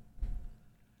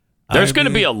 there's going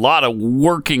to be a lot of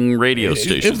working radio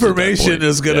stations. Information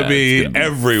is going to be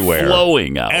everywhere.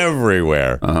 Flowing out.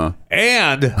 Everywhere.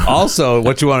 And also,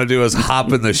 what you want to do is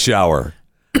hop in the shower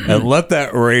and let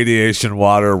that radiation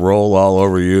water roll all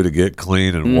over you to get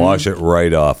clean and wash it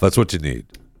right off. That's what you need.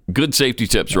 Good safety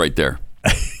tips right there.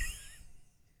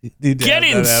 Get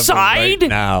inside right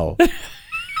now.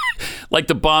 Like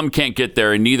the bomb can't get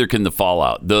there, and neither can the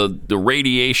fallout. The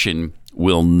radiation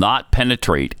will not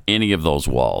penetrate any of those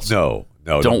walls. No.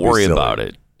 Don't worry about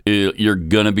it. You're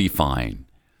going to be fine.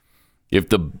 If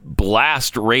the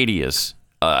blast radius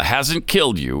hasn't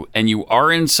killed you and you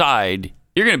are inside,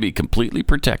 you're going to be completely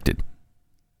protected.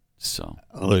 So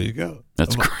there you go.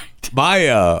 That's great.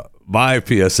 My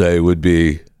PSA would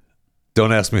be,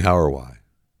 don't ask me how or why.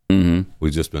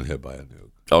 We've just been hit by a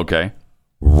nuke. Okay.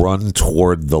 Run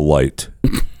toward the light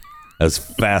as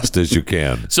fast as you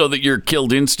can. So that you're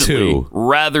killed instantly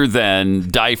rather than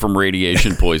die from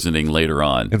radiation poisoning later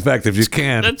on. In fact, if you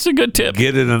can, that's a good tip.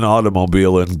 Get in an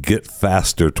automobile and get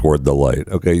faster toward the light.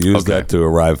 Okay, use that to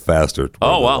arrive faster toward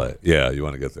the light. Yeah, you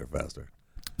want to get there faster.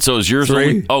 So is yours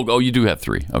 3? Only? You do have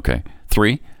 3. Okay.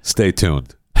 3? Stay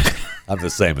tuned. I'm the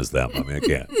same as them. I mean, I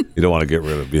can't. You don't want to get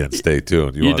rid of being stay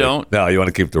tuned. You don't? No, you want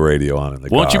to keep the radio on in the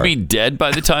car. Won't you be dead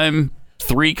by the time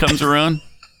 3 comes around?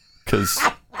 Because,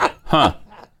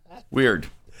 weird.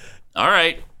 All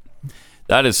right.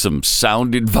 That is some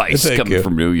sound advice coming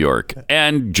from New York.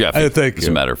 And Jeff, as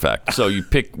a matter of fact. So you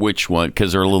pick which one,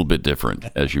 because they're a little bit different,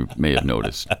 as you may have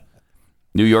noticed.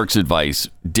 New York's advice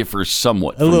differs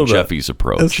somewhat from Jeffy's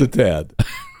approach. Just a tad.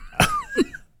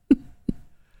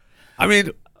 I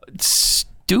mean, it's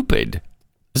stupid,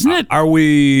 isn't it? Are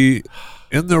we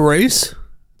in the race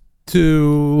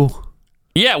to...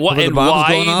 Yeah, well, and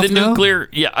why the nuclear...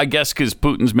 Yeah, I guess because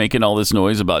Putin's making all this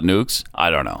noise about nukes.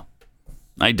 I don't know.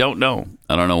 I don't know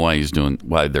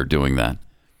why they're doing that.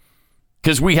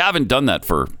 Because we haven't done that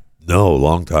for... No,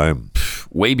 long time.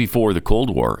 Way before the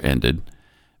Cold War ended.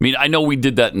 I mean, I know we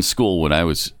did that in school when I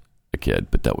was a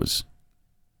kid, but that was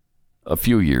a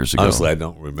few years ago. Honestly, I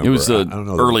don't remember. It was the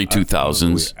early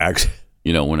 2000s.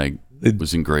 When I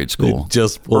was in grade school.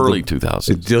 Early 2000s.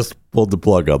 It just pulled the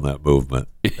plug on that movement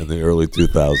in the early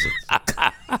 2000s.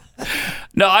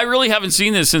 No, I really haven't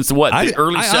seen this since the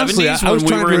early 70s when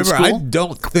we were in school? I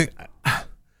don't think...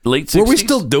 Late 60s? Were we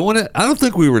still doing it? I don't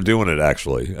think we were doing it,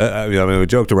 actually. I mean, we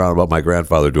joked around about my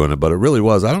grandfather doing it, but it really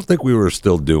was. I don't think we were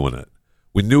still doing it.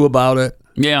 We knew about it.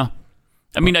 Yeah.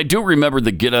 I mean, I do remember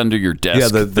the get under your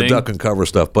desk the duck and cover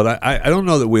stuff, but I don't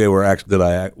know that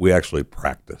we actually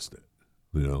practiced it.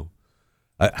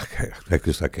 I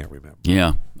can't remember.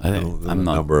 Yeah. I'm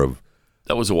not. Number of...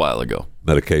 That was a while ago.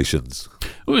 Medications.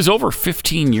 It was over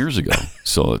 15 years ago,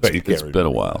 so it's been a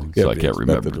while. So I can't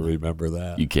remember. To remember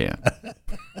that. You can't.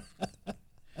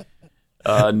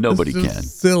 Nobody can.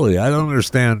 Silly. I don't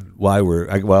understand why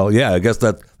I guess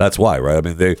that's why, right? I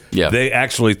mean, they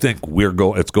actually think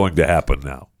it's going to happen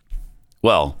now.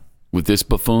 Well, with this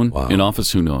buffoon in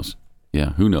office, who knows?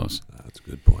 Yeah, who knows? That's a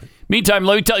good point. Meantime,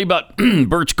 let me tell you about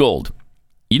Birch Gold.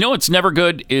 You know what's never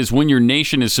good is when your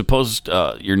nation's supposed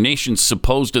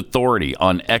authority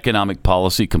on economic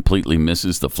policy completely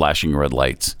misses the flashing red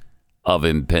lights of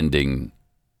impending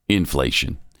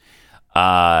inflation.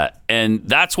 And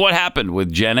that's what happened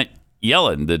with Janet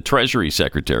Yellen, the Treasury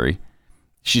Secretary.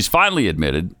 She's finally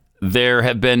admitted there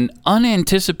have been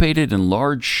unanticipated and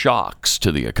large shocks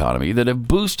to the economy that have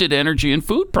boosted energy and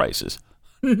food prices.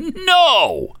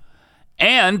 No!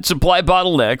 And supply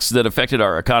bottlenecks that affected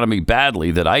our economy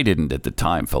badly that I didn't at the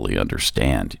time fully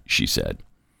understand, she said.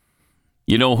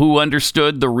 You know who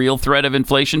understood the real threat of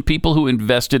inflation? People who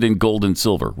invested in gold and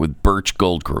silver with Birch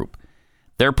Gold Group.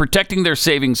 They're protecting their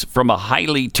savings from a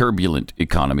highly turbulent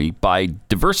economy by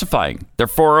diversifying their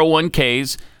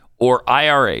 401ks or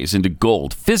IRAs into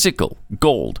gold, physical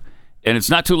gold. And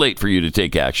it's not too late for you to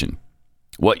take action.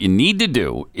 What you need to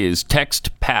do is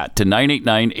text PAT to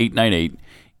 989-898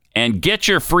 and get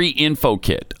your free info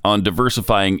kit on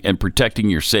diversifying and protecting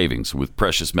your savings with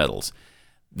precious metals.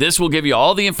 This will give you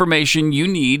all the information you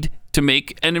need to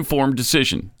make an informed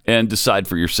decision and decide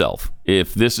for yourself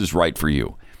if this is right for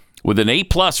you. With an A+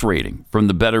 rating from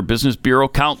the Better Business Bureau,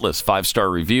 countless 5-star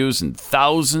reviews, and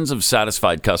thousands of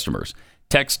satisfied customers,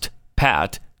 text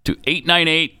PAT to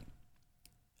 898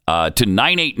 to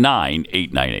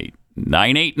 989-898.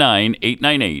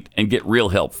 989-898 and get real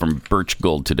help from Birch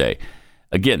Gold today.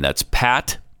 Again, that's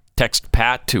PAT. Text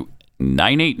PAT to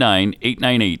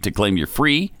 989-898 to claim your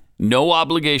free, no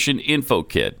obligation info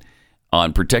kit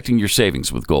on protecting your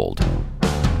savings with gold.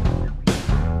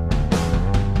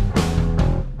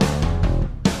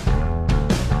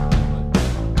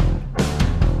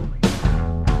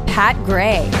 Pat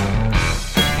Gray.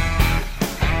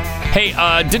 Hey,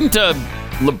 didn't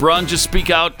LeBron just speak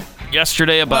out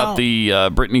yesterday about the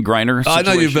Brittany Griner situation?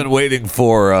 I know you've been waiting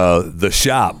for The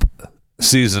Shop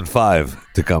season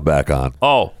 5 to come back on.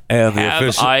 Oh, and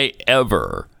have I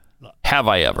ever?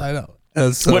 I know.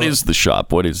 So, what is The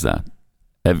Shop? What is that?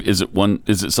 Is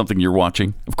it something you're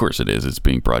watching? Of course it is. It's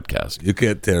being broadcast. You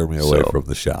can't tear me away from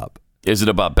The Shop. Is it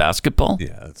about basketball?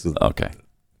 Yeah. Okay.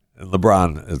 And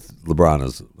LeBron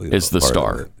is it's the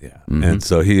star. Yeah. Mm-hmm. And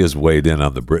so he has weighed in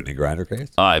on the Brittany Griner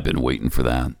case. I've been waiting for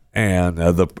that.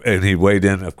 And he weighed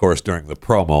in, of course, during the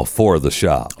promo for The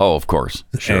Shop. Oh, of course.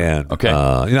 Sure. And, okay.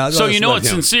 So you know it's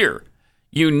sincere.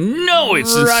 You know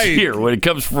it's sincere when it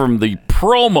comes from the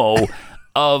promo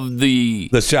of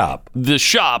the Shop. The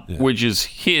Shop, yeah. Which is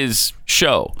his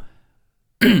show.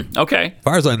 Okay. As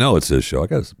far as I know, it's his show. I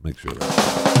got to make sure.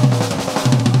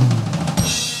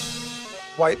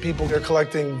 White people, they're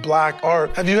collecting black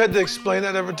art. Have you had to explain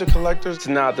that ever to collectors? It's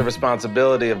not the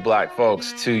responsibility of black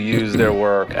folks to use their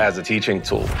work as a teaching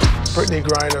tool. Brittany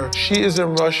Griner, she is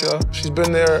in Russia. She's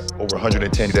been there over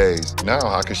 110 days. Now,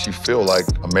 how can she feel like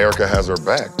America has her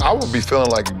back? I would be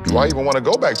feeling like, do I even want to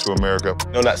go back to America?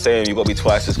 I'm not saying you got to be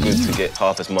twice as good to get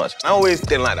half as much. I always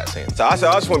didn't like that saying. So I said,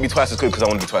 I just want to be twice as good because I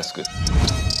want to be twice as good.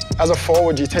 As a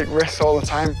forward, you take risks all the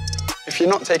time. If you're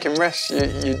not taking risks,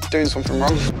 you're doing something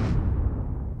wrong.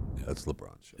 That's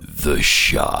LeBron's show. The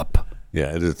Shop.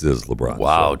 Yeah, it is LeBron's show.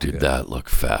 Wow, did that look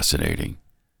fascinating.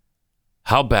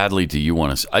 How badly do you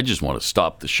want to... I just want to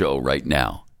stop the show right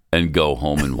now and go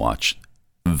home and watch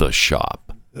The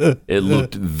Shop. It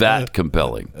looked that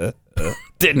compelling.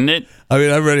 Didn't it? I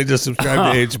mean, I'm ready to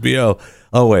subscribe to HBO.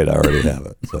 Oh, wait, I already have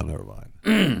it, so never mind.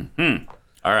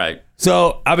 All right.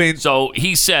 So, I mean... So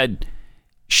he said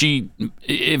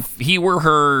if he were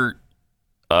her...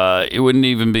 it wouldn't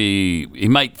even be... He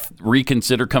might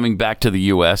reconsider coming back to the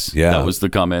U.S. Yeah. That was the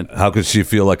comment. How could she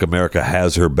feel like America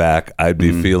has her back? I'd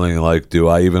be feeling like, do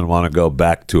I even want to go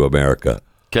back to America?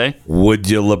 Okay. Would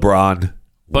you, LeBron?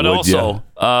 But also,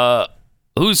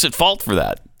 who's at fault for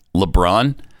that?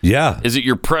 LeBron? Yeah. Is it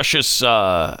your precious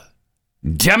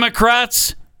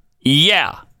Democrats?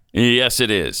 Yeah. Yes,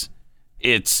 it is.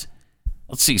 It's...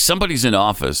 Let's see. Somebody's in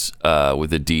office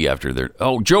with a D after their...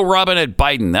 Oh, Joe Robinette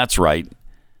Biden. That's right.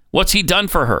 What's he done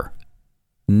for her?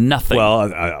 Nothing.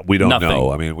 Well, we don't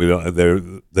know. I mean, we don't.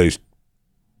 They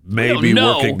may be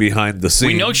working behind the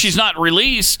scenes. We know she's not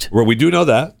released. Well, we do know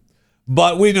that,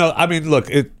 but we know. I mean, look,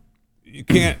 you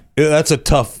can't. That's a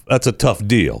tough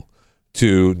deal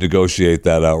to negotiate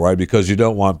that out, right? Because you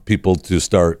don't want people to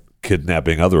start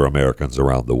kidnapping other Americans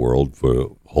around the world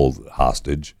for hold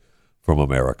hostage from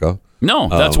America. No,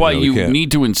 that's why you need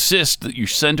to insist that you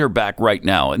send her back right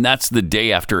now, and that's the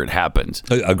day after it happens.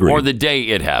 Agreed. Or the day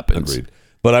it happens. Agreed.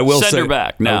 But I will send her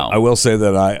back now. I will say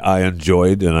that I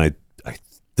enjoyed, and I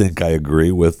think I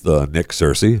agree with Nick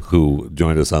Searcy, who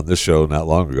joined us on this show not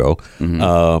long ago,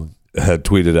 had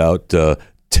tweeted out,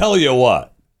 tell you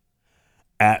what,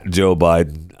 at Joe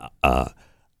Biden.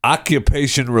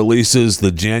 Occupation releases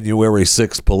the January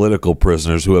 6th political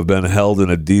prisoners who have been held in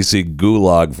a D.C.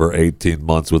 gulag for 18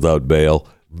 months without bail.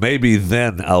 Maybe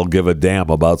then I'll give a damn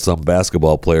about some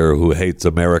basketball player who hates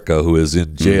America who is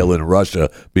in jail in Russia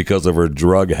because of her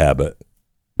drug habit.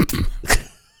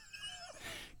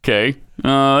 Okay.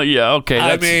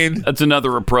 Okay. That's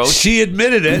another approach. She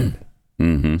admitted it.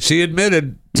 Mm-hmm. She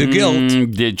admitted to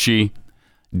guilt. Did she?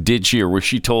 Or was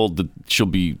she told that she'll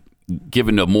be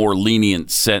given a more lenient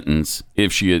sentence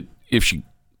if she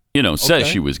says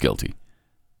she was guilty?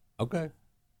 Okay.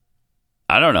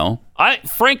 I don't know.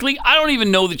 Frankly, I don't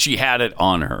even know that she had it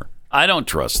on her. I don't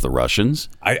trust the Russians.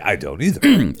 I don't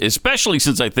either. Especially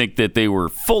since I think that they were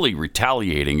fully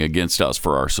retaliating against us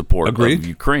for our support of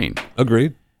Ukraine.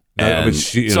 Agreed. And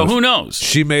who knows?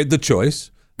 She made the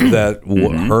choice that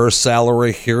her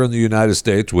salary here in the United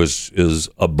States, which is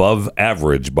above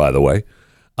average, by the way,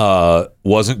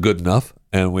 wasn't good enough.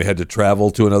 And we had to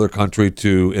travel to another country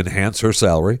to enhance her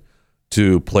salary,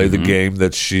 to play the game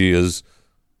that she is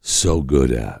so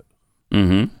good at.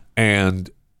 Mm-hmm.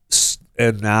 And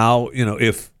now,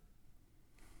 if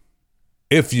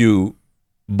you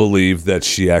believe that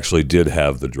she actually did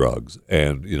have the drugs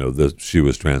and, that she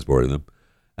was transporting them,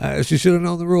 she should have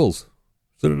known the rules,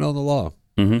 should have known the law.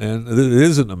 Mm-hmm. And it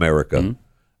isn't America. Mm-hmm.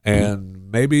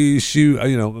 And maybe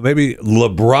maybe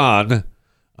LeBron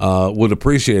would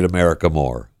appreciate America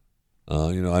more.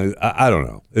 I don't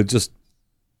know. It just,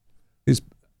 these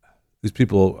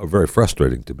people are very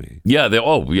frustrating to me. Yeah,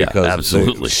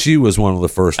 absolutely. She was one of the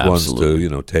first ones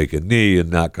to, take a knee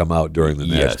and not come out during the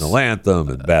national anthem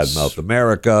and badmouth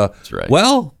America. That's right.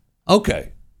 Well,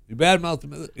 okay. You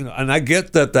badmouth, and I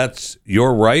get that that's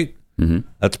your right. Mm-hmm.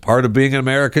 That's part of being an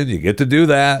American. You get to do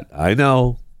that. I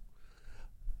know.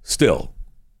 Still,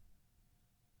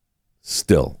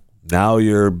 now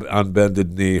you're on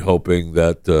bended knee hoping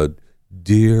that,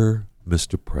 dear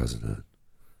Mr. President,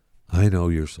 I know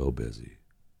you're so busy.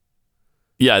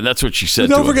 Yeah, that's what she said.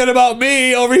 Don't forget about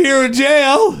me over here in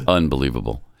jail.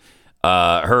 Unbelievable.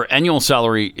 Her annual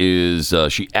salary is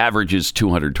she averages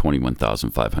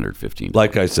 $221,515.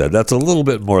 Like I said, that's a little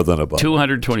bit more than about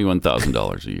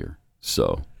 $221,000 a year.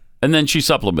 So, and then she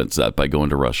supplements that by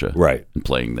going to Russia, right, and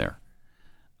playing there.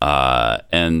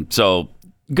 And so,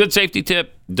 good safety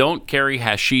tip: don't carry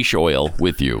hashish oil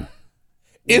with you.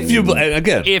 If you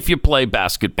play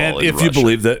basketball, and in if you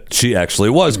believe that she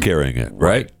actually was carrying it,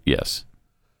 right? Yes,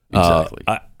 exactly.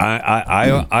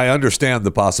 I understand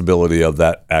the possibility of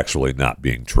that actually not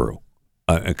being true,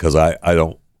 because I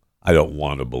don't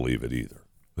want to believe it either.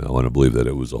 I want to believe that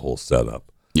it was a whole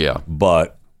setup. Yeah,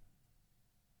 but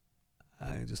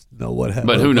I just know what happened.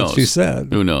 But who knows? She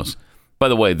said. Who knows? By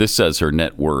the way, this says her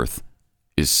net worth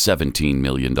is $17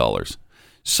 million.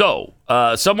 So,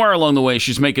 somewhere along the way,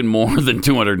 she's making more than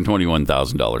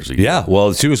 $221,000 a year. Yeah,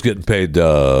 well, she was getting paid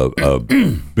a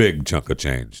big chunk of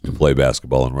change to play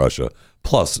basketball in Russia,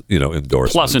 plus,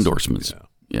 endorsements.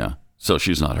 Yeah. So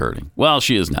she's not hurting. Well,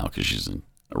 she is now because she's in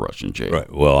a Russian jail.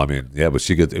 Right. Well, I mean, yeah, but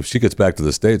if she gets back to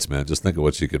the States, man, just think of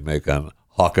what she could make on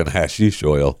hawking hashish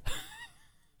oil.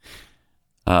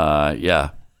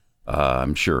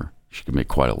 I'm sure she could make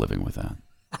quite a living with that.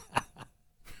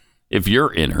 If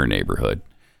you're in her neighborhood,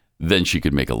 then she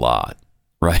could make a lot,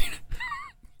 right?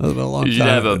 It's been a long time. You'd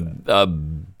have a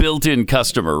built-in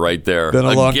customer right there. Been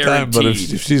a long time, but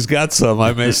if she's got some,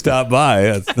 I may stop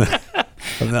by.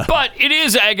 But it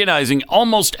is agonizing.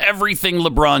 Almost everything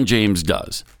LeBron James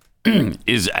does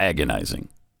is agonizing.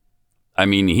 I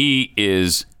mean, he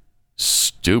is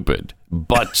stupid,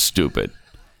 but stupid.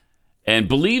 And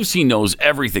believes he knows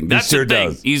everything. That's the thing.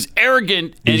 Does. He's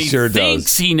arrogant and he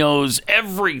thinks he knows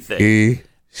everything. He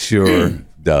sure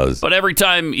does. But every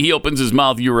time he opens his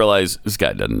mouth, you realize this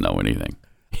guy doesn't know anything.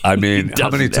 I mean,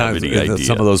 how many times in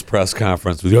some of those press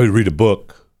conferences, you read a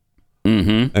book.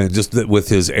 Mm-hmm. And just with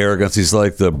his arrogance, he's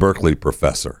like the Berkeley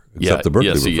professor. Except the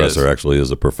Berkeley professor actually is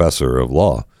a professor of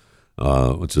law,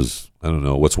 which is, I don't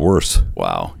know, what's worse.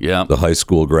 Wow, yeah. The high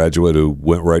school graduate who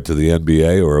went right to the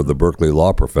NBA or the Berkeley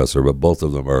law professor, but both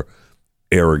of them are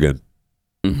arrogant,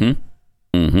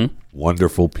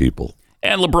 wonderful people.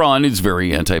 And LeBron is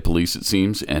very anti-police, it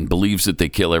seems, and believes that they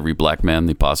kill every black man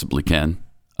they possibly can.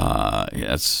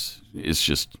 It's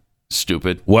just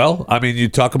stupid. Well, I mean, you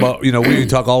talk about, we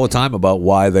talk all the time about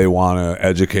why they want to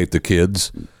educate the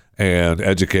kids and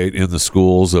educate in the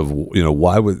schools of,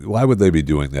 why would they be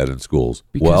doing that in schools?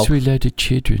 Because we led the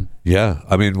children. Yeah.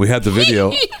 I mean, we had the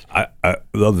video,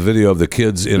 the video of the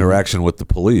kids' interaction with the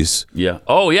police. Yeah.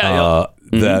 Oh, yeah.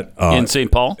 That in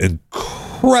St. Paul?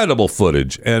 Incredible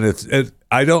footage. And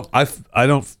I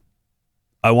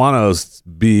I want to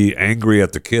be angry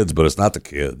at the kids, but it's not the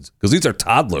kids because these are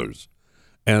toddlers.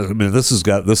 And I mean, this is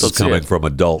coming from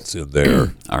adults in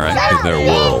their all right in their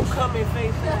world.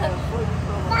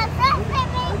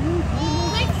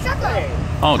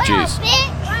 Oh, jeez.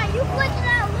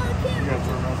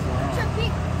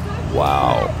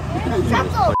 Wow.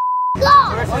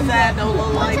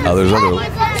 Oh, there's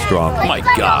other strong. Oh my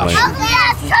gosh.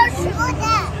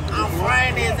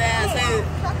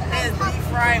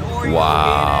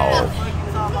 Wow.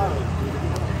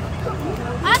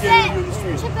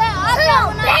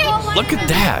 Look at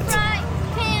that.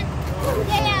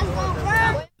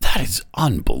 That is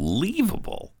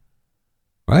unbelievable.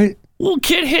 Right? Little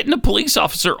kid hitting a police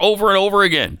officer over and over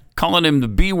again, calling him the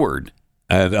B word.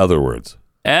 And other words.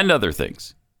 And other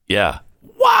things. Yeah.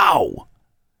 Wow.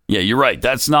 Yeah, you're right.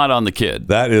 That's not on the kid.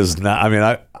 That is not, I mean,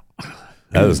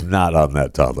 that is not on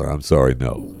that toddler. I'm sorry,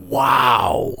 no.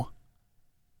 Wow.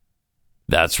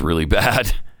 That's really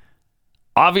bad.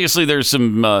 Obviously, there's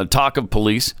some talk of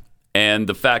police and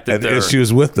the fact that there are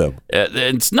issues with them.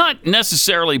 It's not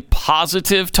necessarily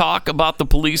positive talk about the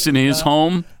police in his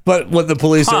home. But when the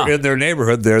police are in their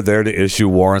neighborhood, they're there to issue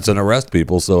warrants and arrest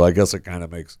people. So I guess it kind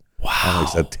of makes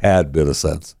a tad bit of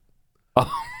sense.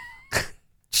 Oh,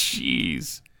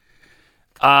 jeez.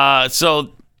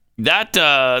 So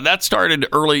that started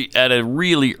early at a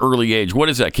really early age. What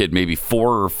is that kid? Maybe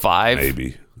 4 or 5?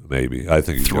 Maybe. I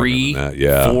think he's 3, than that.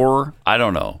 Yeah. 4. I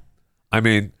don't know. I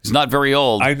mean, he's not very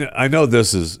old. I know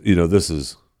this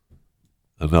is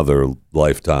another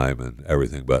lifetime and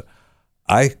everything, but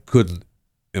I couldn't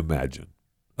imagine.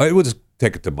 I would just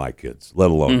take it to my kids,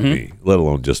 let alone me, let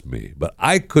alone just me. But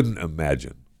I couldn't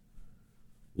imagine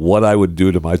what I would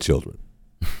do to my children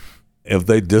if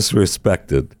they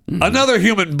disrespected another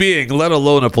human being, let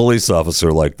alone a police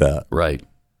officer like that. Right.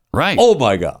 Oh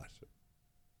my gosh.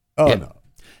 Oh no.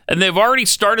 And they've already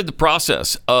started the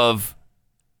process of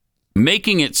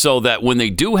making it so that when they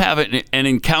do have an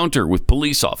encounter with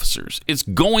police officers, it's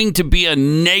going to be a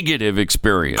negative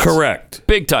experience. Correct.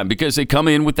 Big time, because they come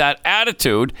in with that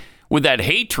attitude, with that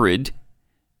hatred,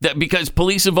 that because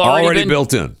police have already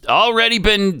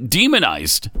been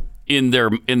demonized in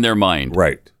their mind.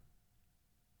 Right.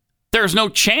 There's no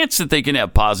chance that they can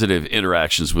have positive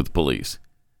interactions with police.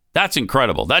 That's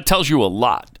incredible. That tells you a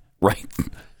lot. Right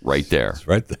there. It's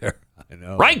right there. I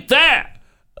know. Right there.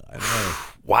 I know.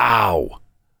 Wow.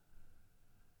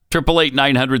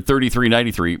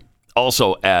 888-900-3393.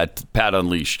 Also at Pat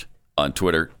Unleashed on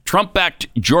Twitter. Trump-backed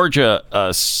Georgia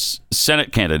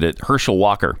Senate candidate Herschel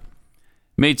Walker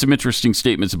made some interesting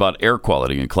statements about air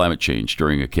quality and climate change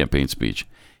during a campaign speech.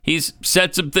 He's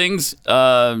said some things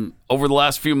over the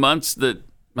last few months that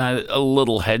a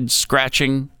little head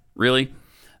scratching, really.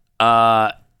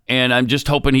 And I'm just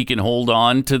hoping he can hold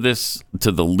on to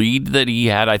the lead that he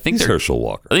had. I think he's Herschel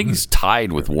Walker. I think he's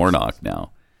tied with Warnock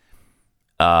now.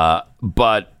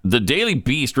 But the Daily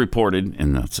Beast reported,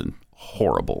 and that's a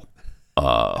horrible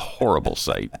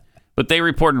site, but they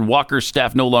reported Walker's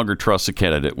staff no longer trusts a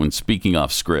candidate when speaking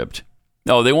off script.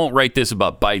 No, they won't write this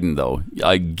about Biden, though.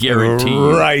 I guarantee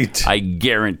you. Right. I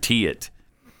guarantee it.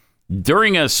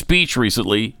 During a speech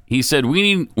recently, he said,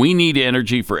 we need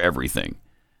energy for everything.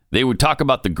 They would talk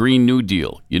about the Green New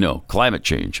Deal, climate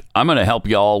change. I'm going to help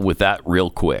y'all with that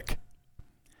real quick.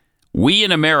 We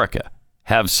in America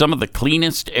have some of the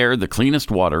cleanest air, the cleanest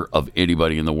water of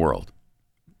anybody in the world.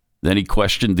 Then he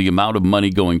questioned the amount of money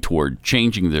going toward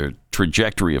changing the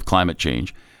trajectory of climate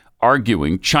change,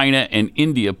 arguing China and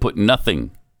India put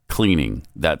nothing cleaning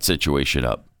that situation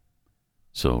up.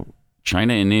 So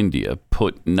China and India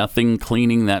put nothing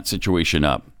cleaning that situation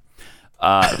up.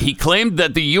 He claimed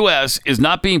that the U.S. is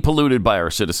not being polluted by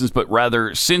our citizens, but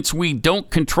rather, since we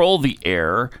don't control the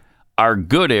air, our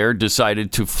good air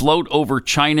decided to float over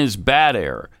China's bad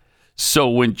air. So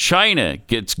when China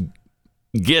gets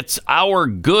our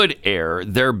good air,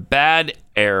 their bad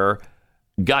air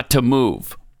got to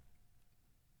move.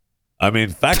 I mean,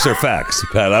 facts are facts,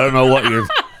 Pat. I don't know what you're.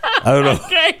 I don't know.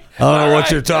 Okay. I don't know what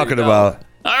you're talking about.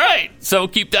 All right. So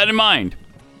keep that in mind.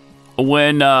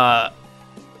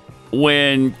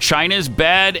 When China's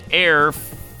bad air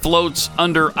floats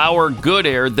under our good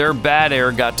air, their bad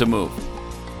air got to move.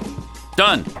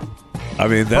 Done. I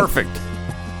mean, perfect.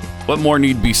 What more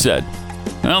need be said?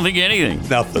 I don't think anything.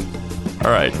 Nothing. All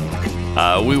right.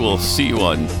 We will see you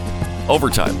on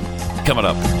Overtime coming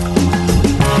up.